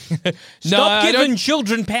wizard. Stop I giving don't-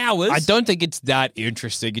 children powers. I don't think it's that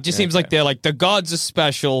interesting. It just seems like they're like the gods are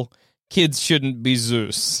special. Kids shouldn't be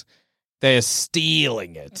Zeus. They're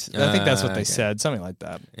stealing it. I think that's what they okay. said, something like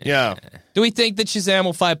that. Yeah. Do we think that Shazam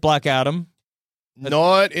will fight Black Adam?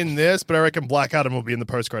 Not in this, but I reckon Black Adam will be in the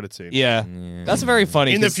post-credit scene. Yeah, that's very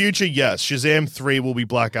funny. In the future, yes. Shazam 3 will be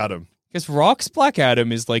Black Adam. because Rock's Black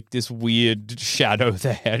Adam is like this weird Shadow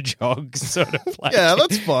the Hedgehog sort of like Yeah,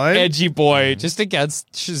 that's fine. edgy boy, just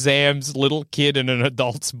against Shazam's little kid in an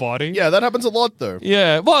adult's body. Yeah, that happens a lot, though.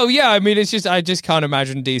 Yeah. Well, yeah. I mean, it's just I just can't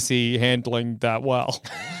imagine DC handling that well.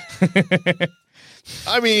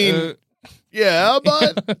 I mean, yeah,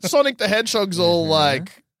 but Sonic the Hedgehog's all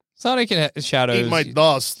like Sonic and Shadows. Eat my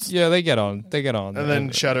dust. Yeah, they get on. They get on. And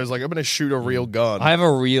then Shadow's like, I'm going to shoot a real gun. I have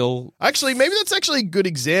a real. Actually, maybe that's actually a good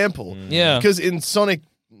example. Yeah. Because in Sonic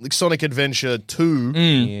Adventure 2,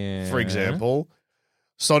 Yeah. for example,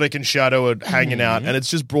 Sonic and Shadow are hanging out, and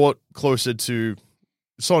it's just brought closer to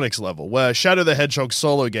Sonic's level, where Shadow the Hedgehog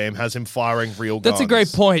solo game has him firing real guns. That's a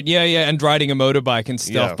great point. Yeah, and riding a motorbike and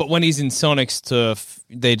stuff. Yeah. But when he's in Sonic stuff,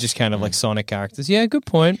 they're just kind of like Sonic characters. Yeah, good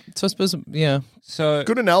point. So I suppose, yeah, So,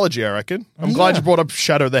 Good analogy, I reckon. I'm glad you brought up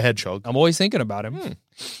Shadow the Hedgehog. I'm always thinking about him.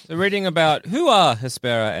 so reading about who are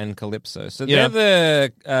Hespera and Calypso. So Yeah. they're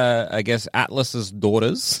the, I guess, Atlas's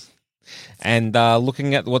daughters. And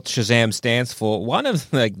looking at what Shazam stands for, one of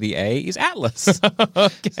the A is Atlas. So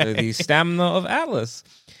the stamina of Atlas.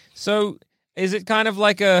 So is it kind of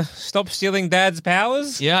like a stop stealing dad's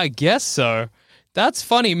powers? Yeah, I guess so. That's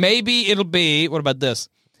funny. Maybe it'll be, what about this?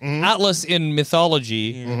 Atlas in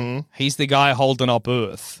mythology, he's the guy holding up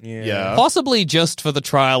Earth. Yeah. Possibly just for the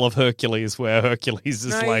trial of Hercules, where Hercules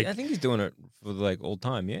is No, like... I think he's doing it for all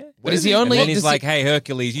time, yeah. But is he only... And then he's does like, he- hey,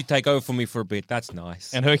 Hercules, you take over for me for a bit. That's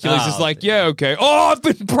nice. And Hercules is Oh, like, yeah, okay. Oh, I've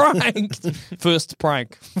been pranked. First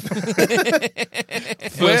prank. First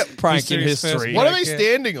prank in Mysterious first history. What are they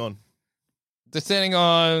standing on? They're standing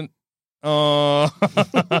on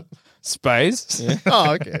space.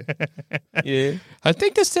 Oh, okay. Yeah. I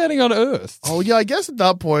think they're standing on Earth. Oh, yeah, I guess at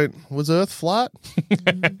that point, was Earth flat?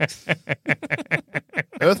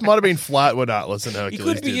 Earth might have been flat when Atlas and He Hercules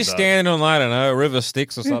could be did just that. standing on, I don't know, a river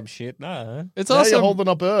Styx or some shit. No. It's Now also you're holding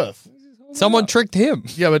up Earth. someone tricked him.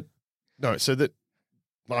 Yeah, but no, so that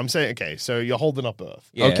I'm saying, okay, so you're holding up Earth.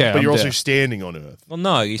 Yeah. Okay. But you're I'm also there. standing on Earth. Well,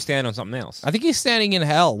 no, you stand on something else. I think he's standing in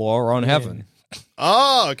hell or on heaven.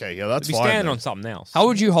 Oh, okay, yeah, that's If you fine. stand then. on something else. How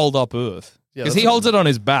would you hold up Earth? Yeah, Because that's he holds it on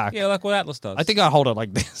his back. Yeah, like what Atlas does. I think I hold it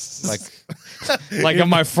like this. Like, like on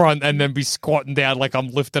my front and then be squatting down like I'm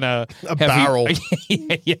lifting a heavy- barrel.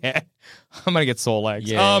 yeah. I'm gonna get sore legs.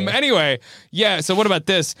 Yeah. Anyway, yeah, so what about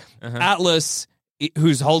this? Atlas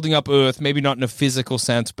who's holding up Earth, maybe not in a physical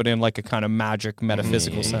sense, but in like a kind of magic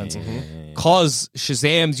metaphysical sense. Cause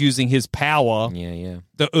Shazam's using his power, yeah.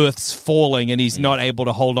 the Earth's falling and he's not able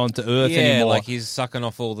to hold on to Earth Yeah, anymore. like he's sucking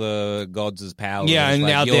off all the gods' powers. Yeah, It's and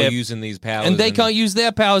like, now you're they're- using these powers. and they can't use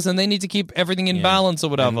their powers and they need to keep everything in Yeah. balance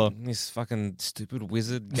or whatever. And this fucking stupid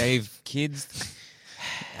wizard gave kids.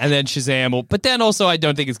 And then Shazam will, but then also I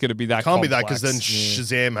don't think it's going to be that Can't be that complex. because then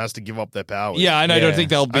Shazam has to give up their powers. Yeah, and I don't Yeah. think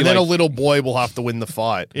they'll be And then like, a little boy will have to win the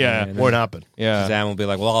fight. Yeah. Won't happen. yeah. Shazam will be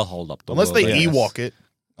like, well, I'll hold up the Unless world, they I guess. Ewok it.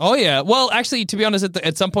 Oh yeah. Well, actually, to be honest,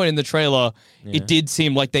 at some point in the trailer, it did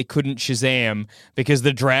seem like they couldn't Shazam because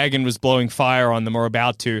the dragon was blowing fire on them or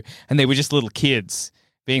about to, and they were just little kids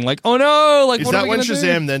being like, "Oh no!" Like, Is what are that we when gonna do?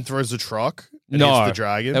 Shazam then throws a truck and No, hits the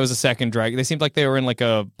dragon? that was a second dragon. They seemed like they were in like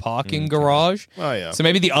a parking garage. Oh, yeah. So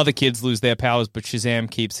maybe the other kids lose their powers, but Shazam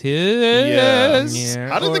keeps his. Yeah.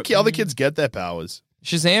 How did the other kids get their powers?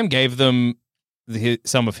 Shazam gave them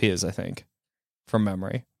some of his, I think, from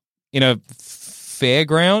memory, in a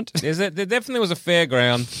fairground. There definitely was a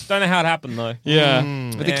fairground. Don't know how it happened though. Yeah,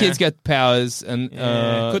 Mm. but the Yeah. kids get powers, and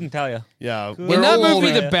Couldn't tell you. Yeah. in that all-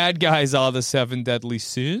 movie, Yeah. the bad guys are the seven deadly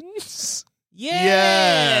sins. Yeah,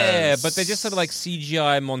 Yes. but they're just sort of like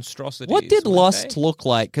CGI monstrosities. What did weren't lust they? look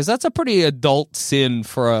like? Because that's a pretty adult sin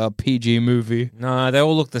for a PG movie. No, they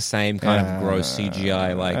all look the same kind of gross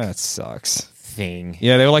CGI like That sucks. thing.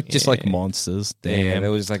 Yeah, they were like just like monsters. Yeah, Damn.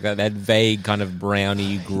 there was like that vague kind of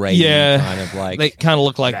browny, grey Yeah. kind of like. They kind of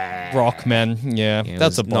look like rock men. Yeah, yeah, it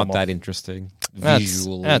that's was a not bummer. that interesting That's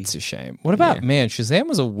visually. that's a shame. What about man? Shazam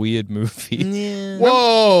was a weird movie.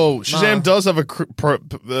 Whoa! Shazam does have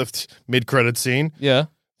a mid-credit scene. Yeah.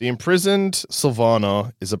 The imprisoned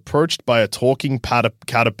Sylvana is approached by a talking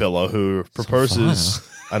caterpillar who proposes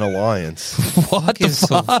an alliance. What the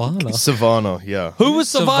fuck? Savannah, yeah. Who was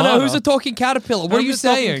Savannah? Savannah? Who's a talking caterpillar? What are you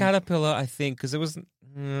saying? Caterpillar, I think, because it was. What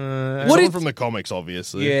Someone is- from the comics,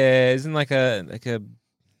 obviously. Yeah, isn't like a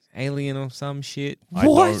alien or some shit. I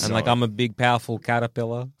What? don't And know. like I'm a big powerful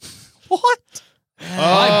caterpillar. What?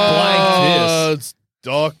 I blanked this. It's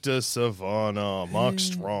Dr. Savannah, Mark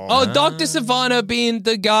Strong. Oh, Dr. Savannah being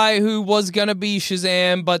the guy who was going to be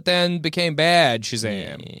Shazam, but then became bad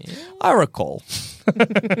Shazam. I recall.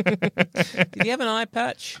 Did he have an eye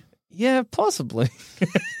patch? Yeah, possibly.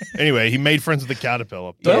 Anyway, he made friends with the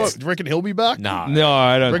caterpillar. Yes. Do you reckon he'll be back? No. No,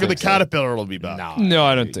 I don't Reckon the think so. caterpillar will be back. No,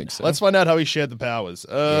 I don't think so. Let's find out how he shared the powers.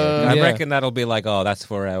 I Yeah. reckon that'll be like, oh, that's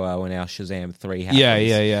for our when our Shazam 3 happens.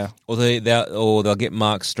 Yeah. Or they'll get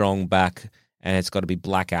Mark Strong back and it's got to be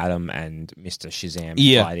Black Adam and Mr. Shazam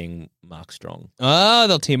Yeah. fighting Mark Strong. Oh,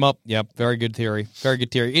 they'll team up. Yep, very good theory. Very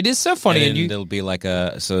good theory. It is so funny, And and it'll be like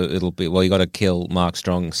you got to kill Mark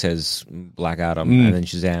Strong, says Black Adam, and then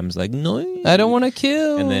Shazam's like, no, I don't want to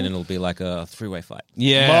kill. and then it'll be like a 3-way fight.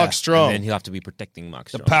 yeah, Mark Strong. And then he'll have to be protecting Mark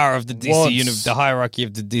the Strong. power of the DC Once- the hierarchy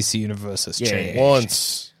of the DC universe has changed.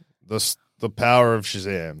 Once the power of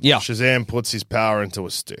Shazam. Yeah. Shazam puts his power into a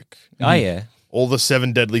stick. Oh yeah, All the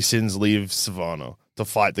 7 deadly sins leave Savannah to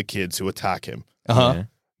fight the kids who attack him. Uh-huh. Yeah.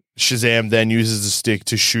 Shazam then uses the stick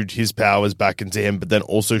to shoot his powers back into him, but then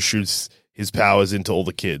also shoots his powers into all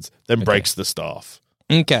the kids. Then breaks the staff.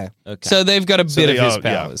 Okay. Okay. So they've got a So bit they of his are-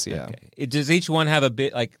 yeah. powers. Yeah. Does each one have a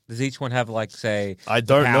bit like? Does each one have like say? I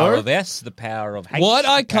don't the power know. of S, the power of H. What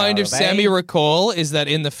I the power kind of A? semi-recall is that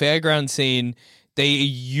in the fairground scene, they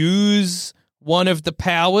use one of the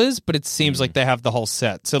powers, but it seems like they have the whole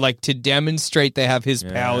set. So, like, to demonstrate they have his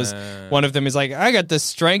powers, one of them is like, I got the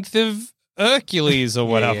strength of Hercules or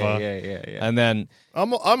whatever. Yeah. And then,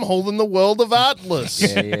 I'm holding the world of Atlas.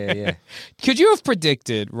 Yeah. could you have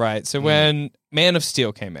predicted, right? So when Man of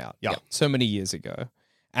Steel came out, Yeah. so many years ago,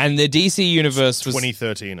 and the DC universe was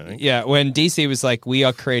 2013, I think. Yeah, when DC was like, we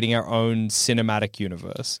are creating our own cinematic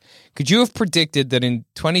universe. Could you have predicted that in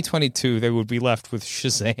 2022 they would be left with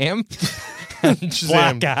Shazam and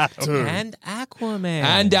Shazam Black Adam 2. And Aquaman.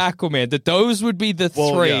 and Aquaman? That those would be the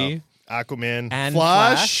Well, three. yeah. Aquaman, And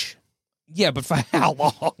Flash. Yeah, but for how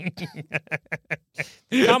long?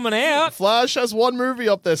 coming out. Flash has one movie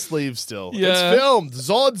up their sleeve still. Yeah. It's filmed.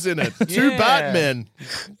 Zod's in it. 2 Yeah. Batmen.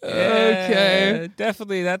 Okay.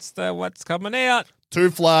 Definitely that's what's coming out. 2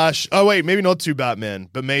 Flash. Oh, wait, maybe not 2 Batman,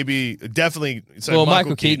 but maybe definitely. So Well,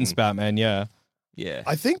 Michael Keaton's Batman, yeah. Yeah.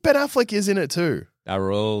 I think Ben Affleck is in it too. That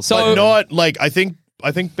rules. So- But not like I think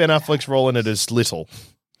Ben Affleck's role in it is little.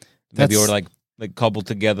 maybe that's- or like cobbled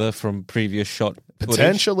together from previous shot footage.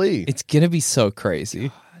 Potentially. It's going to be so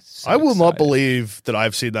crazy. So I will not excited. believe that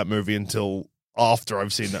I've seen that movie until after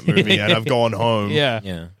I've seen that movie and I've gone home, Yeah.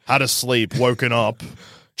 Yeah. had a sleep, woken up,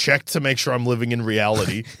 checked to make sure I'm living in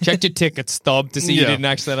reality. Checked your ticket stub to see you Yeah. didn't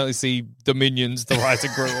accidentally see The Minions, The Rise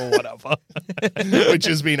of Gru or whatever. which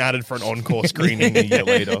has been added for an encore screening a year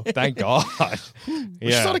later. Thank God.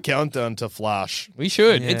 We should start a countdown to Flash. We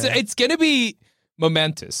should. Yeah. It's going to be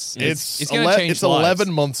momentous. It's going to change it's lives.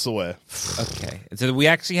 11 months away. Okay. So we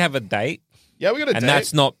actually have a date, Yeah, we got a and date.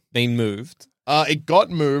 that's not been moved. It got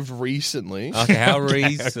moved recently. Okay, how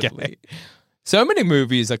recently? So many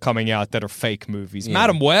movies are coming out that are fake movies. Yeah.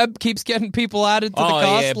 Madam Web keeps getting people added to the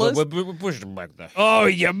cast list. but we're pushing back there. Oh,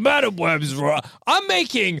 yeah, Madam Web's right. I'm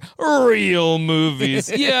making real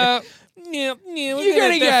movies. Yeah. Yeah, You're we're gonna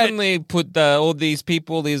gonna get- definitely put all these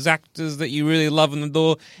people, these actors that you really love in the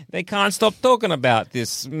door. They can't stop talking about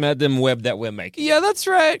this Madam Web that we're making. Yeah, that's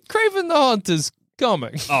right. Craven the Hunter's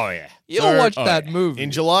coming. Oh yeah. You'll So- watch that movie.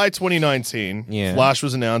 In July 2019, Yeah. Flash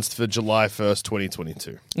was announced for July 1st,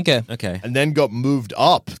 2022. Okay. Okay. And then got moved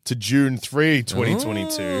up to June 3,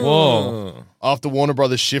 2022. Whoa. After Warner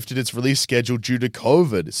Brothers shifted its release schedule due to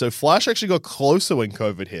COVID. So Flash actually got closer when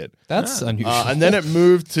COVID hit. That's unusual. And then it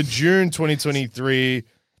moved to June 2023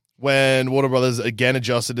 when Warner Brothers again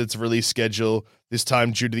adjusted its release schedule, this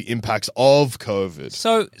time due to the impacts of COVID.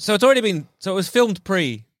 So it's already been. So it was filmed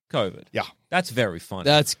pre-COVID. Yeah. That's very funny.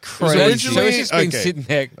 That's was crazy. originally- so it's just been okay. sitting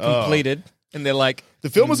there completed, and they're like, The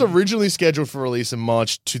film was originally scheduled for release in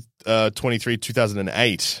March 23,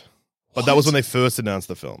 2008. But that was when they first announced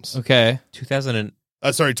the films. Okay. 2000 and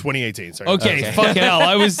 2018. Sorry. Okay. Fucking hell.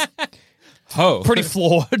 I was ho. pretty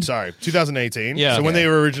floored. Sorry, 2018. Yeah. So when Okay. they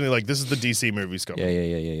were originally like, this is the DC movies coming.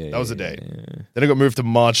 Yeah. That was the date. Then it got moved to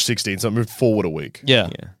March 16, so it moved forward a week. Yeah.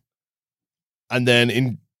 Yeah. And then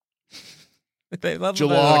in They love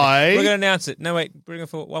July- We're going to announce it. No, wait. Bring it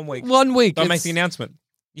for 1 week. 1 week. Don't make It's- the announcement.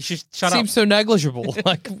 You should shut seems up. so negligible.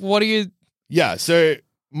 Like, what are you? yeah, so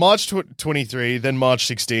March 23, then March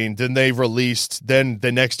 16, then they released. Then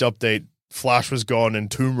the next update, Flash was gone and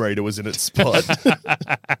Tomb Raider was in its spot.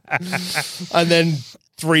 And then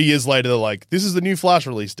 3 years later, they're like, this is the new Flash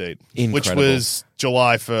release date, which Incredible. was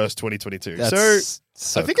July 1st, 2022. That's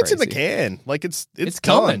So I think it's in the crazy. can. Like it's It's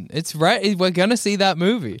done. coming. It's right. We're gonna see that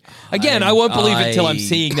movie again. I won't believe it till I'm I-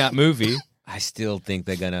 seeing that movie. I still think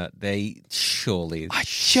they surely. I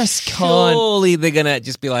just can't. Surely they're going to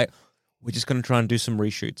just be like, we're just going to try and do some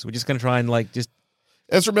reshoots. We're just going to try and like just.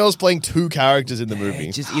 Ezra Miller's playing 2 characters in the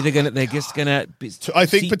movie. Just either going to. They're just going to. I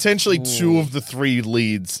think potentially 2 of the 3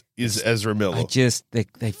 leads is Ezra Miller.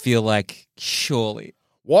 They feel like surely.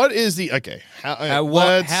 What is the okay?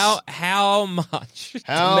 How much?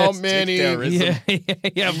 How domestic many- terrorism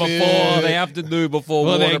Yeah, before before they have to do before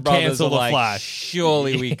Well, Warner they Brothers cancel are the like, Flash.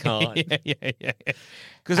 surely we can't. yeah.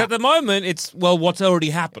 Because at the moment, it's, well, what's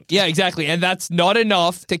already happened. Yeah, exactly. And that's not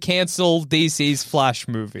enough to cancel DC's Flash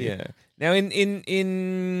movie. Yeah. Now,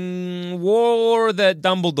 in War that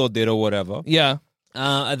Dumbledore did or whatever, Yeah.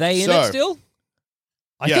 are they in So- it still?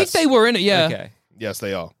 I Yes. think they were in it, yeah. Okay. Yes,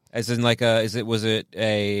 they are. As in, like, was it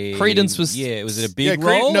a... Credence was- Yeah, was it a big Yeah,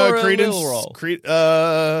 role or Credence. a little role?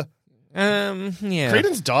 Yeah.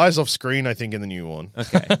 Credence dies off screen, I think, in the new one,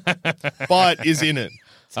 Okay. but is in it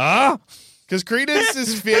Ah! because Credence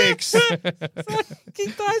is fixed. He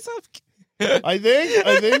dies off... I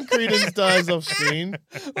think Credence dies off screen.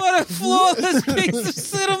 What a flawless piece of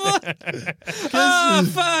cinema! Oh,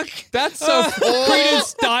 fuck! That's so.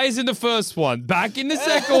 Credence dies in the first one. Back in the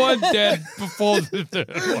second one, dead before the third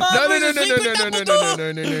one. No.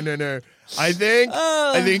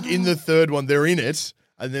 I think in the third one they're in it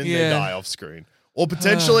and then they Yeah. die off screen. Or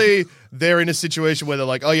potentially they're in a situation where they're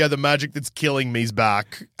like, oh yeah, the magic that's killing me's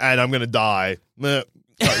back and I'm gonna die. Kind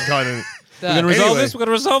of. We're gonna resolve Anyway. this. We're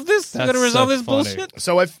gonna resolve this. We're That's gonna resolve so this funny. bullshit.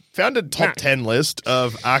 So I found a top 10 list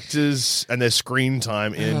of actors and their screen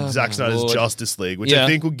time in Zack Snyder's Lord. Justice League, which Yeah. I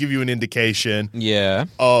think will give you an indication Yeah.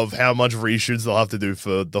 of how much reshoots they'll have to do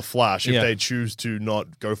for The Flash if Yeah. they choose to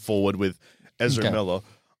not go forward with Ezra Okay. Miller.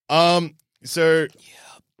 So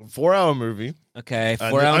 4-hour movie. Okay. And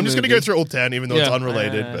 4 hour. I'm just going to go through all 10, even though it's Yeah.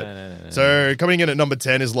 unrelated. No, But no, no. so coming in at number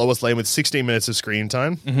 10 is Lois Lane with 16 minutes of screen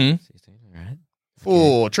time. Mm-hmm. Right.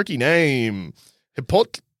 Oh, tricky name.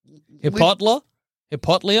 Hipotlia?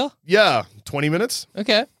 Yeah, 20 minutes.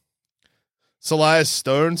 Okay. Solias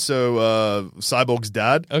Stone, so Cyborg's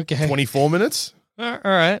dad, Okay. 24 minutes. All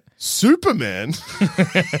right. Superman,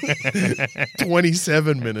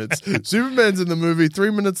 27 minutes. Superman's in the movie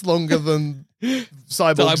 3 minutes longer than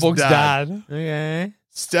Cyborg's, Cyborg's dad. dad. Okay.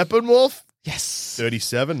 Steppenwolf, Yes.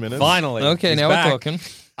 37 minutes. Finally. Okay, he's now back. we're talking.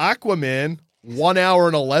 Aquaman, 1 hour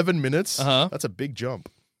and 11 minutes. Uh-huh. That's a big jump.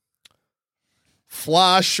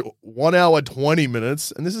 Flash, 1 hour, 20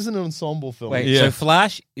 minutes. And this is an ensemble film. Wait. Yeah. So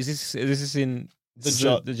Flash is this in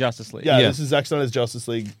the Justice League? Yeah, Yeah. this is Zack Snyder's Justice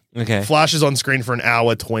League. Okay. Flash is on screen for an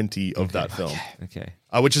hour 20 of that film, Okay.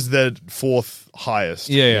 which is the fourth highest.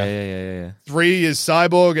 Yeah. Yeah. 3 is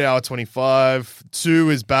Cyborg, an hour 25. 2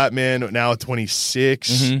 is Batman, an hour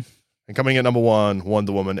 26. Mhm. And coming at number 1,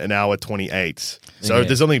 Wonder Woman, an hour 28. So Okay.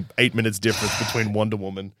 there's only 8 minutes difference between Wonder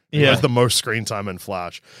Woman, who Yeah. has the most screen time, and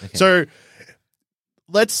Flash. So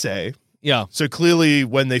let's say, Yeah. so clearly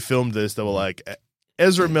when they filmed this, they were like,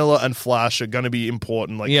 Ezra Miller and Flash are going to be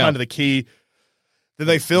important, like Yeah. kind of the key. Then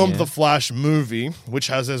they filmed Yeah. the Flash movie, which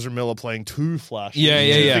has Ezra Miller playing 2 Flash. Yeah, movies.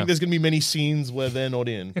 yeah, I yeah. think there's going to be many scenes where they're not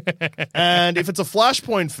in. And if it's a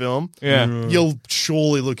Flashpoint film, Yeah. you're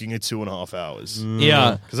surely looking at 2.5 hours.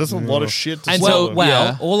 Yeah. Because that's a lot of shit to And swallow. so- Well,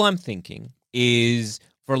 yeah. all I'm thinking is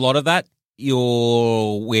for a lot of that,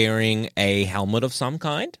 you're wearing a helmet of some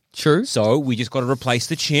kind. True. So we just got to replace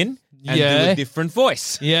the chin and do Yeah. a different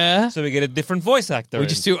voice. Yeah. So we get a different voice actor. We in.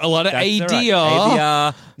 just do a lot of That's ADR. all right.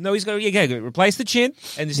 ADR. No, he's got to replace the chin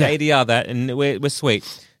and just ADR that, and we're sweet.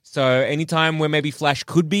 So anytime where maybe Flash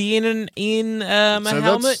could be in a So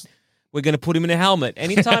helmet, that's- we're going to put him in a helmet.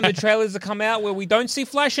 Anytime the trailers that come out where we don't see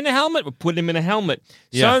Flash in a helmet, we're putting him in a helmet.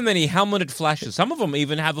 Yeah. So many helmeted Flashes. Some of them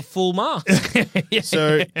even have a full mask.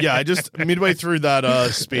 So yeah, I just midway through that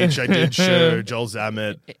speech, I did show Joel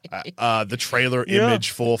Zammett the trailer image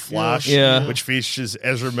for Flash, Yeah. which features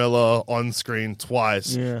Ezra Miller on screen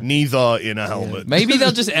twice, neither in a helmet. Maybe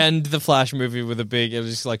they'll just end the Flash movie with a big, it'll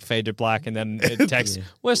just like fade to black and then it text,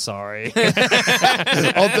 we're sorry.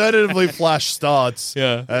 Alternatively, Flash starts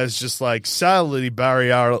Yeah. as just like sadly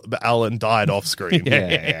Barry Allen died off screen.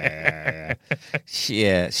 Yeah,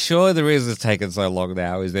 sure. The reason it's taken so long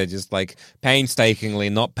now is they're just like painstakingly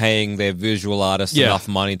not paying their visual artists Yeah. enough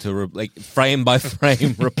money to frame by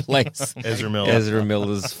frame replace Ezra Miller. Ezra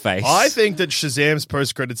Miller's face. I think that Shazam's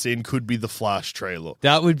post-credit scene could be the Flash trailer.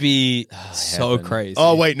 That would be so heaven. crazy.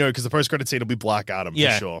 Oh wait, no, because the post-credit scene will be Black Adam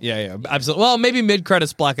yeah, for sure. yeah, absolutely. Well, maybe mid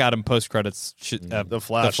credits Black Adam, post credits The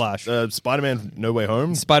Flash. The Flash. Spider-Man No Way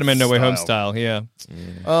Home. Spider-Man No Way Home style. Yeah.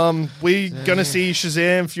 We gonna see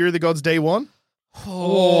Shazam Fury of the Gods day one?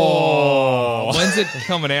 Oh, when's it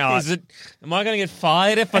coming out? Is it? Am I going to get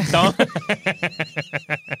fired if I don't?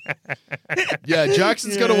 Yeah,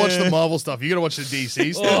 Jackson's gonna watch the Marvel stuff. You gotta watch the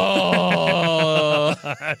DC stuff.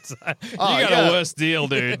 Oh, you got yeah. a worse deal,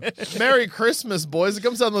 dude. Merry Christmas, boys. It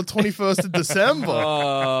comes out on the 21st of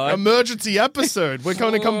December. Emergency episode. We're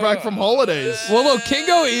going to come back from holidays. Well, look,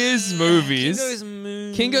 Kingo is movies. Kingo is movies.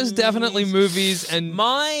 Kingo's definitely movies, and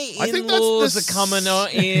My I think that's in-laws the are coming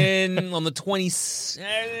in on the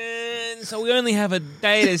 27th, so we only have a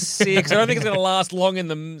day to 6. I don't think it's going to last long in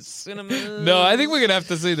the cinema. no, I think we're gonna have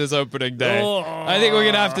to see this opening day. I think we're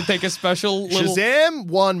gonna have to take a special little. Shazam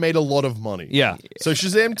 1 made a lot of money. Yeah, So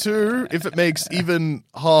Shazam 2, if it makes even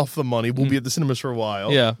half the money, will be at the cinemas for a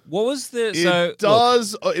while. yeah. What was the...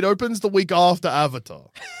 It opens the week after Avatar.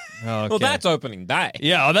 Okay. Well, that's opening day.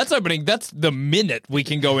 yeah. Oh, that's opening. That's the minute we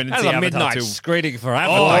can go in and That's see a Avatar midnight 2. screening for Oh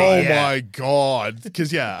Avatar. my god.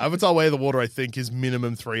 Because, Avatar Way of the Water, I think, is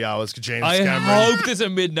minimum 3 hours. James I Cameron. hope there's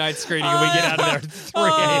a midnight screening and we get out of there at 3 Oh,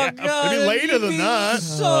 a.m. God, It'd be later than that.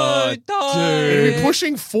 So tired. It'd be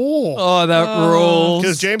pushing 4. Oh, that rules.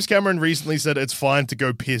 Because James Cameron recently said it's fine to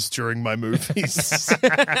go piss during my movies.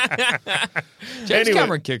 James anyway.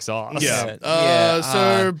 Cameron kicks ass.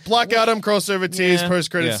 So Black Adam crossover tease, yeah.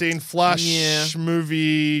 post-credit Yeah. scene, Flash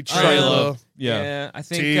movie trailer. Trailer. Yeah. I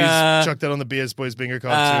think Tease, chuck that on the BS Boys bingo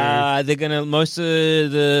card too. they're gonna most of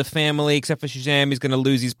the family, except for Shazam, is gonna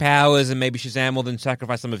lose his powers, and maybe Shazam will then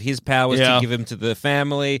sacrifice some of his powers Yeah. to give him to the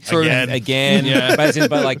family True. again. Yeah. But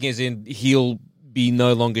as in he'll be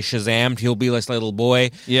no longer Shazammed. He'll be this little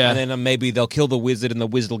boy. Yeah. And then maybe they'll kill the wizard, and the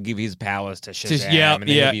wizard will give his powers to Shazam. yeah, and then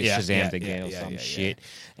yeah, he'll be yeah, Shazammed yeah, again yeah, or yeah, some yeah, shit.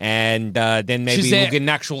 And then maybe Shazam- we'll get an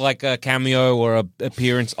actual like a cameo or a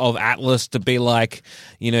appearance of Atlas to be like,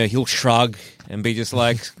 he'll shrug and be just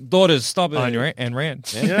like, daughters, stop it. And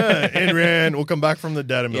Rand. Yeah, and Rand will come back from the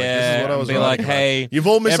dead and be like, this is what I was be writing like, about. hey, You've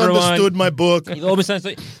all misunderstood everyone- my book. You almost sounds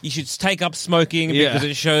like you should take up smoking Yeah. because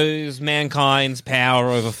it shows mankind's power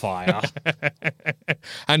over fire.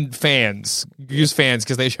 And fans. Use fans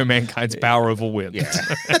because they show mankind's power over wind.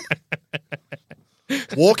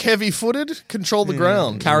 Walk heavy-footed, control the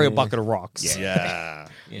ground. Carry a bucket of rocks. Yeah.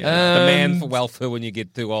 The man for welfare when you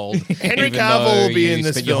get too old. Henry even Cavill though will be you in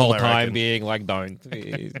this spend your film, whole I time reckon. being like, don't.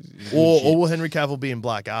 Or will Henry Cavill be in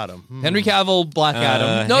Black Adam? Henry Cavill, Black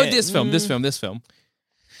Adam. No, hey- this film. The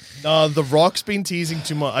Rock's been teasing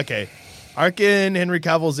too much. Okay. I reckon Henry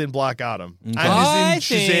Cavill's in Black Adam. And I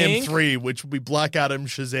he's in Shazam think- 3, which will be Black Adam,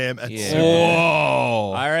 Shazam, and Yeah. Superman.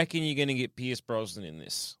 Whoa. I reckon you're going to get Pierce Brosnan in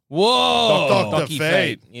this. Whoa. Dr. Docky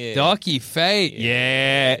Fate. Yeah. Docky Fate.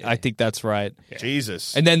 Yeah, I think that's right.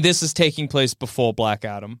 Jesus. And then this is taking place before Black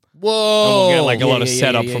Adam. Whoa. And we'll get like a lot of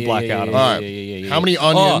setup for Black Adam. All right. How many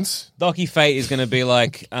onions? Docky Fate is going to be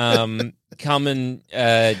like, come and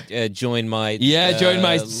join my Join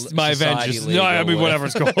my Society Avengers. League No, or I mean whatever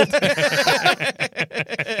it's called.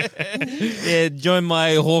 join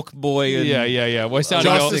my Hawk Boy. And, yeah. We're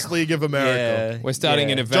starting. Justice League of America. We're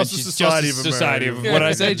starting an Avengers. Justice Society of America. What did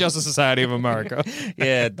I say? Justice Society of America.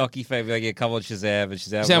 Yeah, Docky Fate be like, yeah, come on, Shazam. And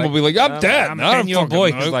Shazam will be like, I'm dead. I'm I don't your fucking boy.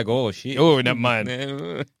 know. He's like, oh, shit. Oh, never mind.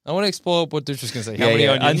 Yeah, I want to explore what they're just going to say. How many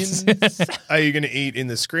onions? Are you going to eat in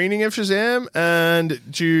the screening of Shazam? And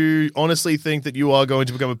do you honestly think that you are going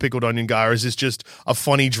to become a pickled onion guy, or is this just a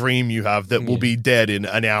funny dream you have that will be dead in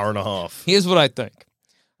an hour and a half? Here's what I think.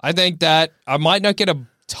 I think that I might not get a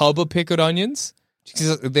tub of pickled onions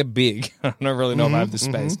because they're big. I don't really know if I have the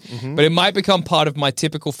space. But it might become part of my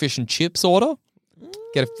typical fish and chips order.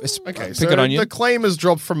 Get a Okay, pickled so onion. the claim has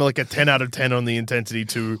dropped from like a 10 out of 10 on the intensity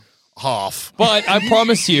to half. But I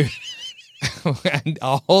promise you, and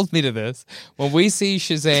hold me to this, when we see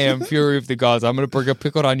Shazam Fury of the Gods, I'm going to bring a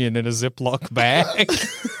pickled onion in a Ziploc bag.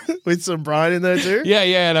 With some brine in there too? yeah,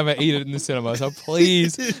 and I'm going to eat it in the cinema. So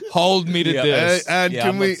please hold me to this. And yeah, can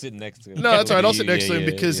I'm we... not sitting next to him. No, that's all right. I'll sit next to him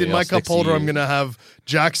because in my cup holder, I'm going to have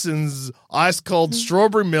Jackson's ice cold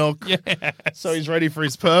strawberry milk. So he's ready for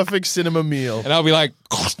his perfect cinema meal. And I'll be like,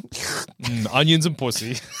 onions and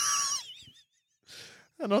pussy.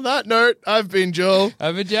 And on that note, I've been Joel.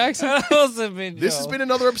 Evan Jackson. This has been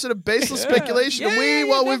another episode of Baseless Speculation. And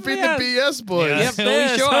we've been the BS Boys. Yep, We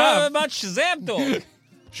there's sure so have. much Shazam talk.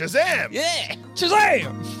 Shazam! Yeah.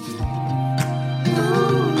 Shazam!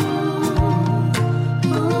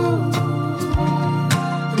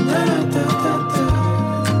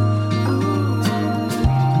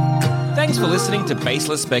 Thanks for listening to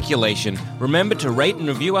Baseless Speculation. Remember to rate and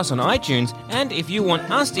review us on iTunes, and if you want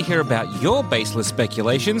us to hear about your baseless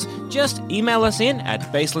speculations, just email us in at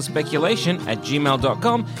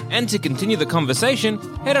baselessspeculation@gmail.com, and to continue the conversation,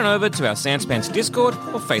 head on over to our Sanspants Discord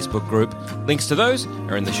or Facebook group. Links to those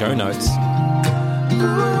are in the show notes.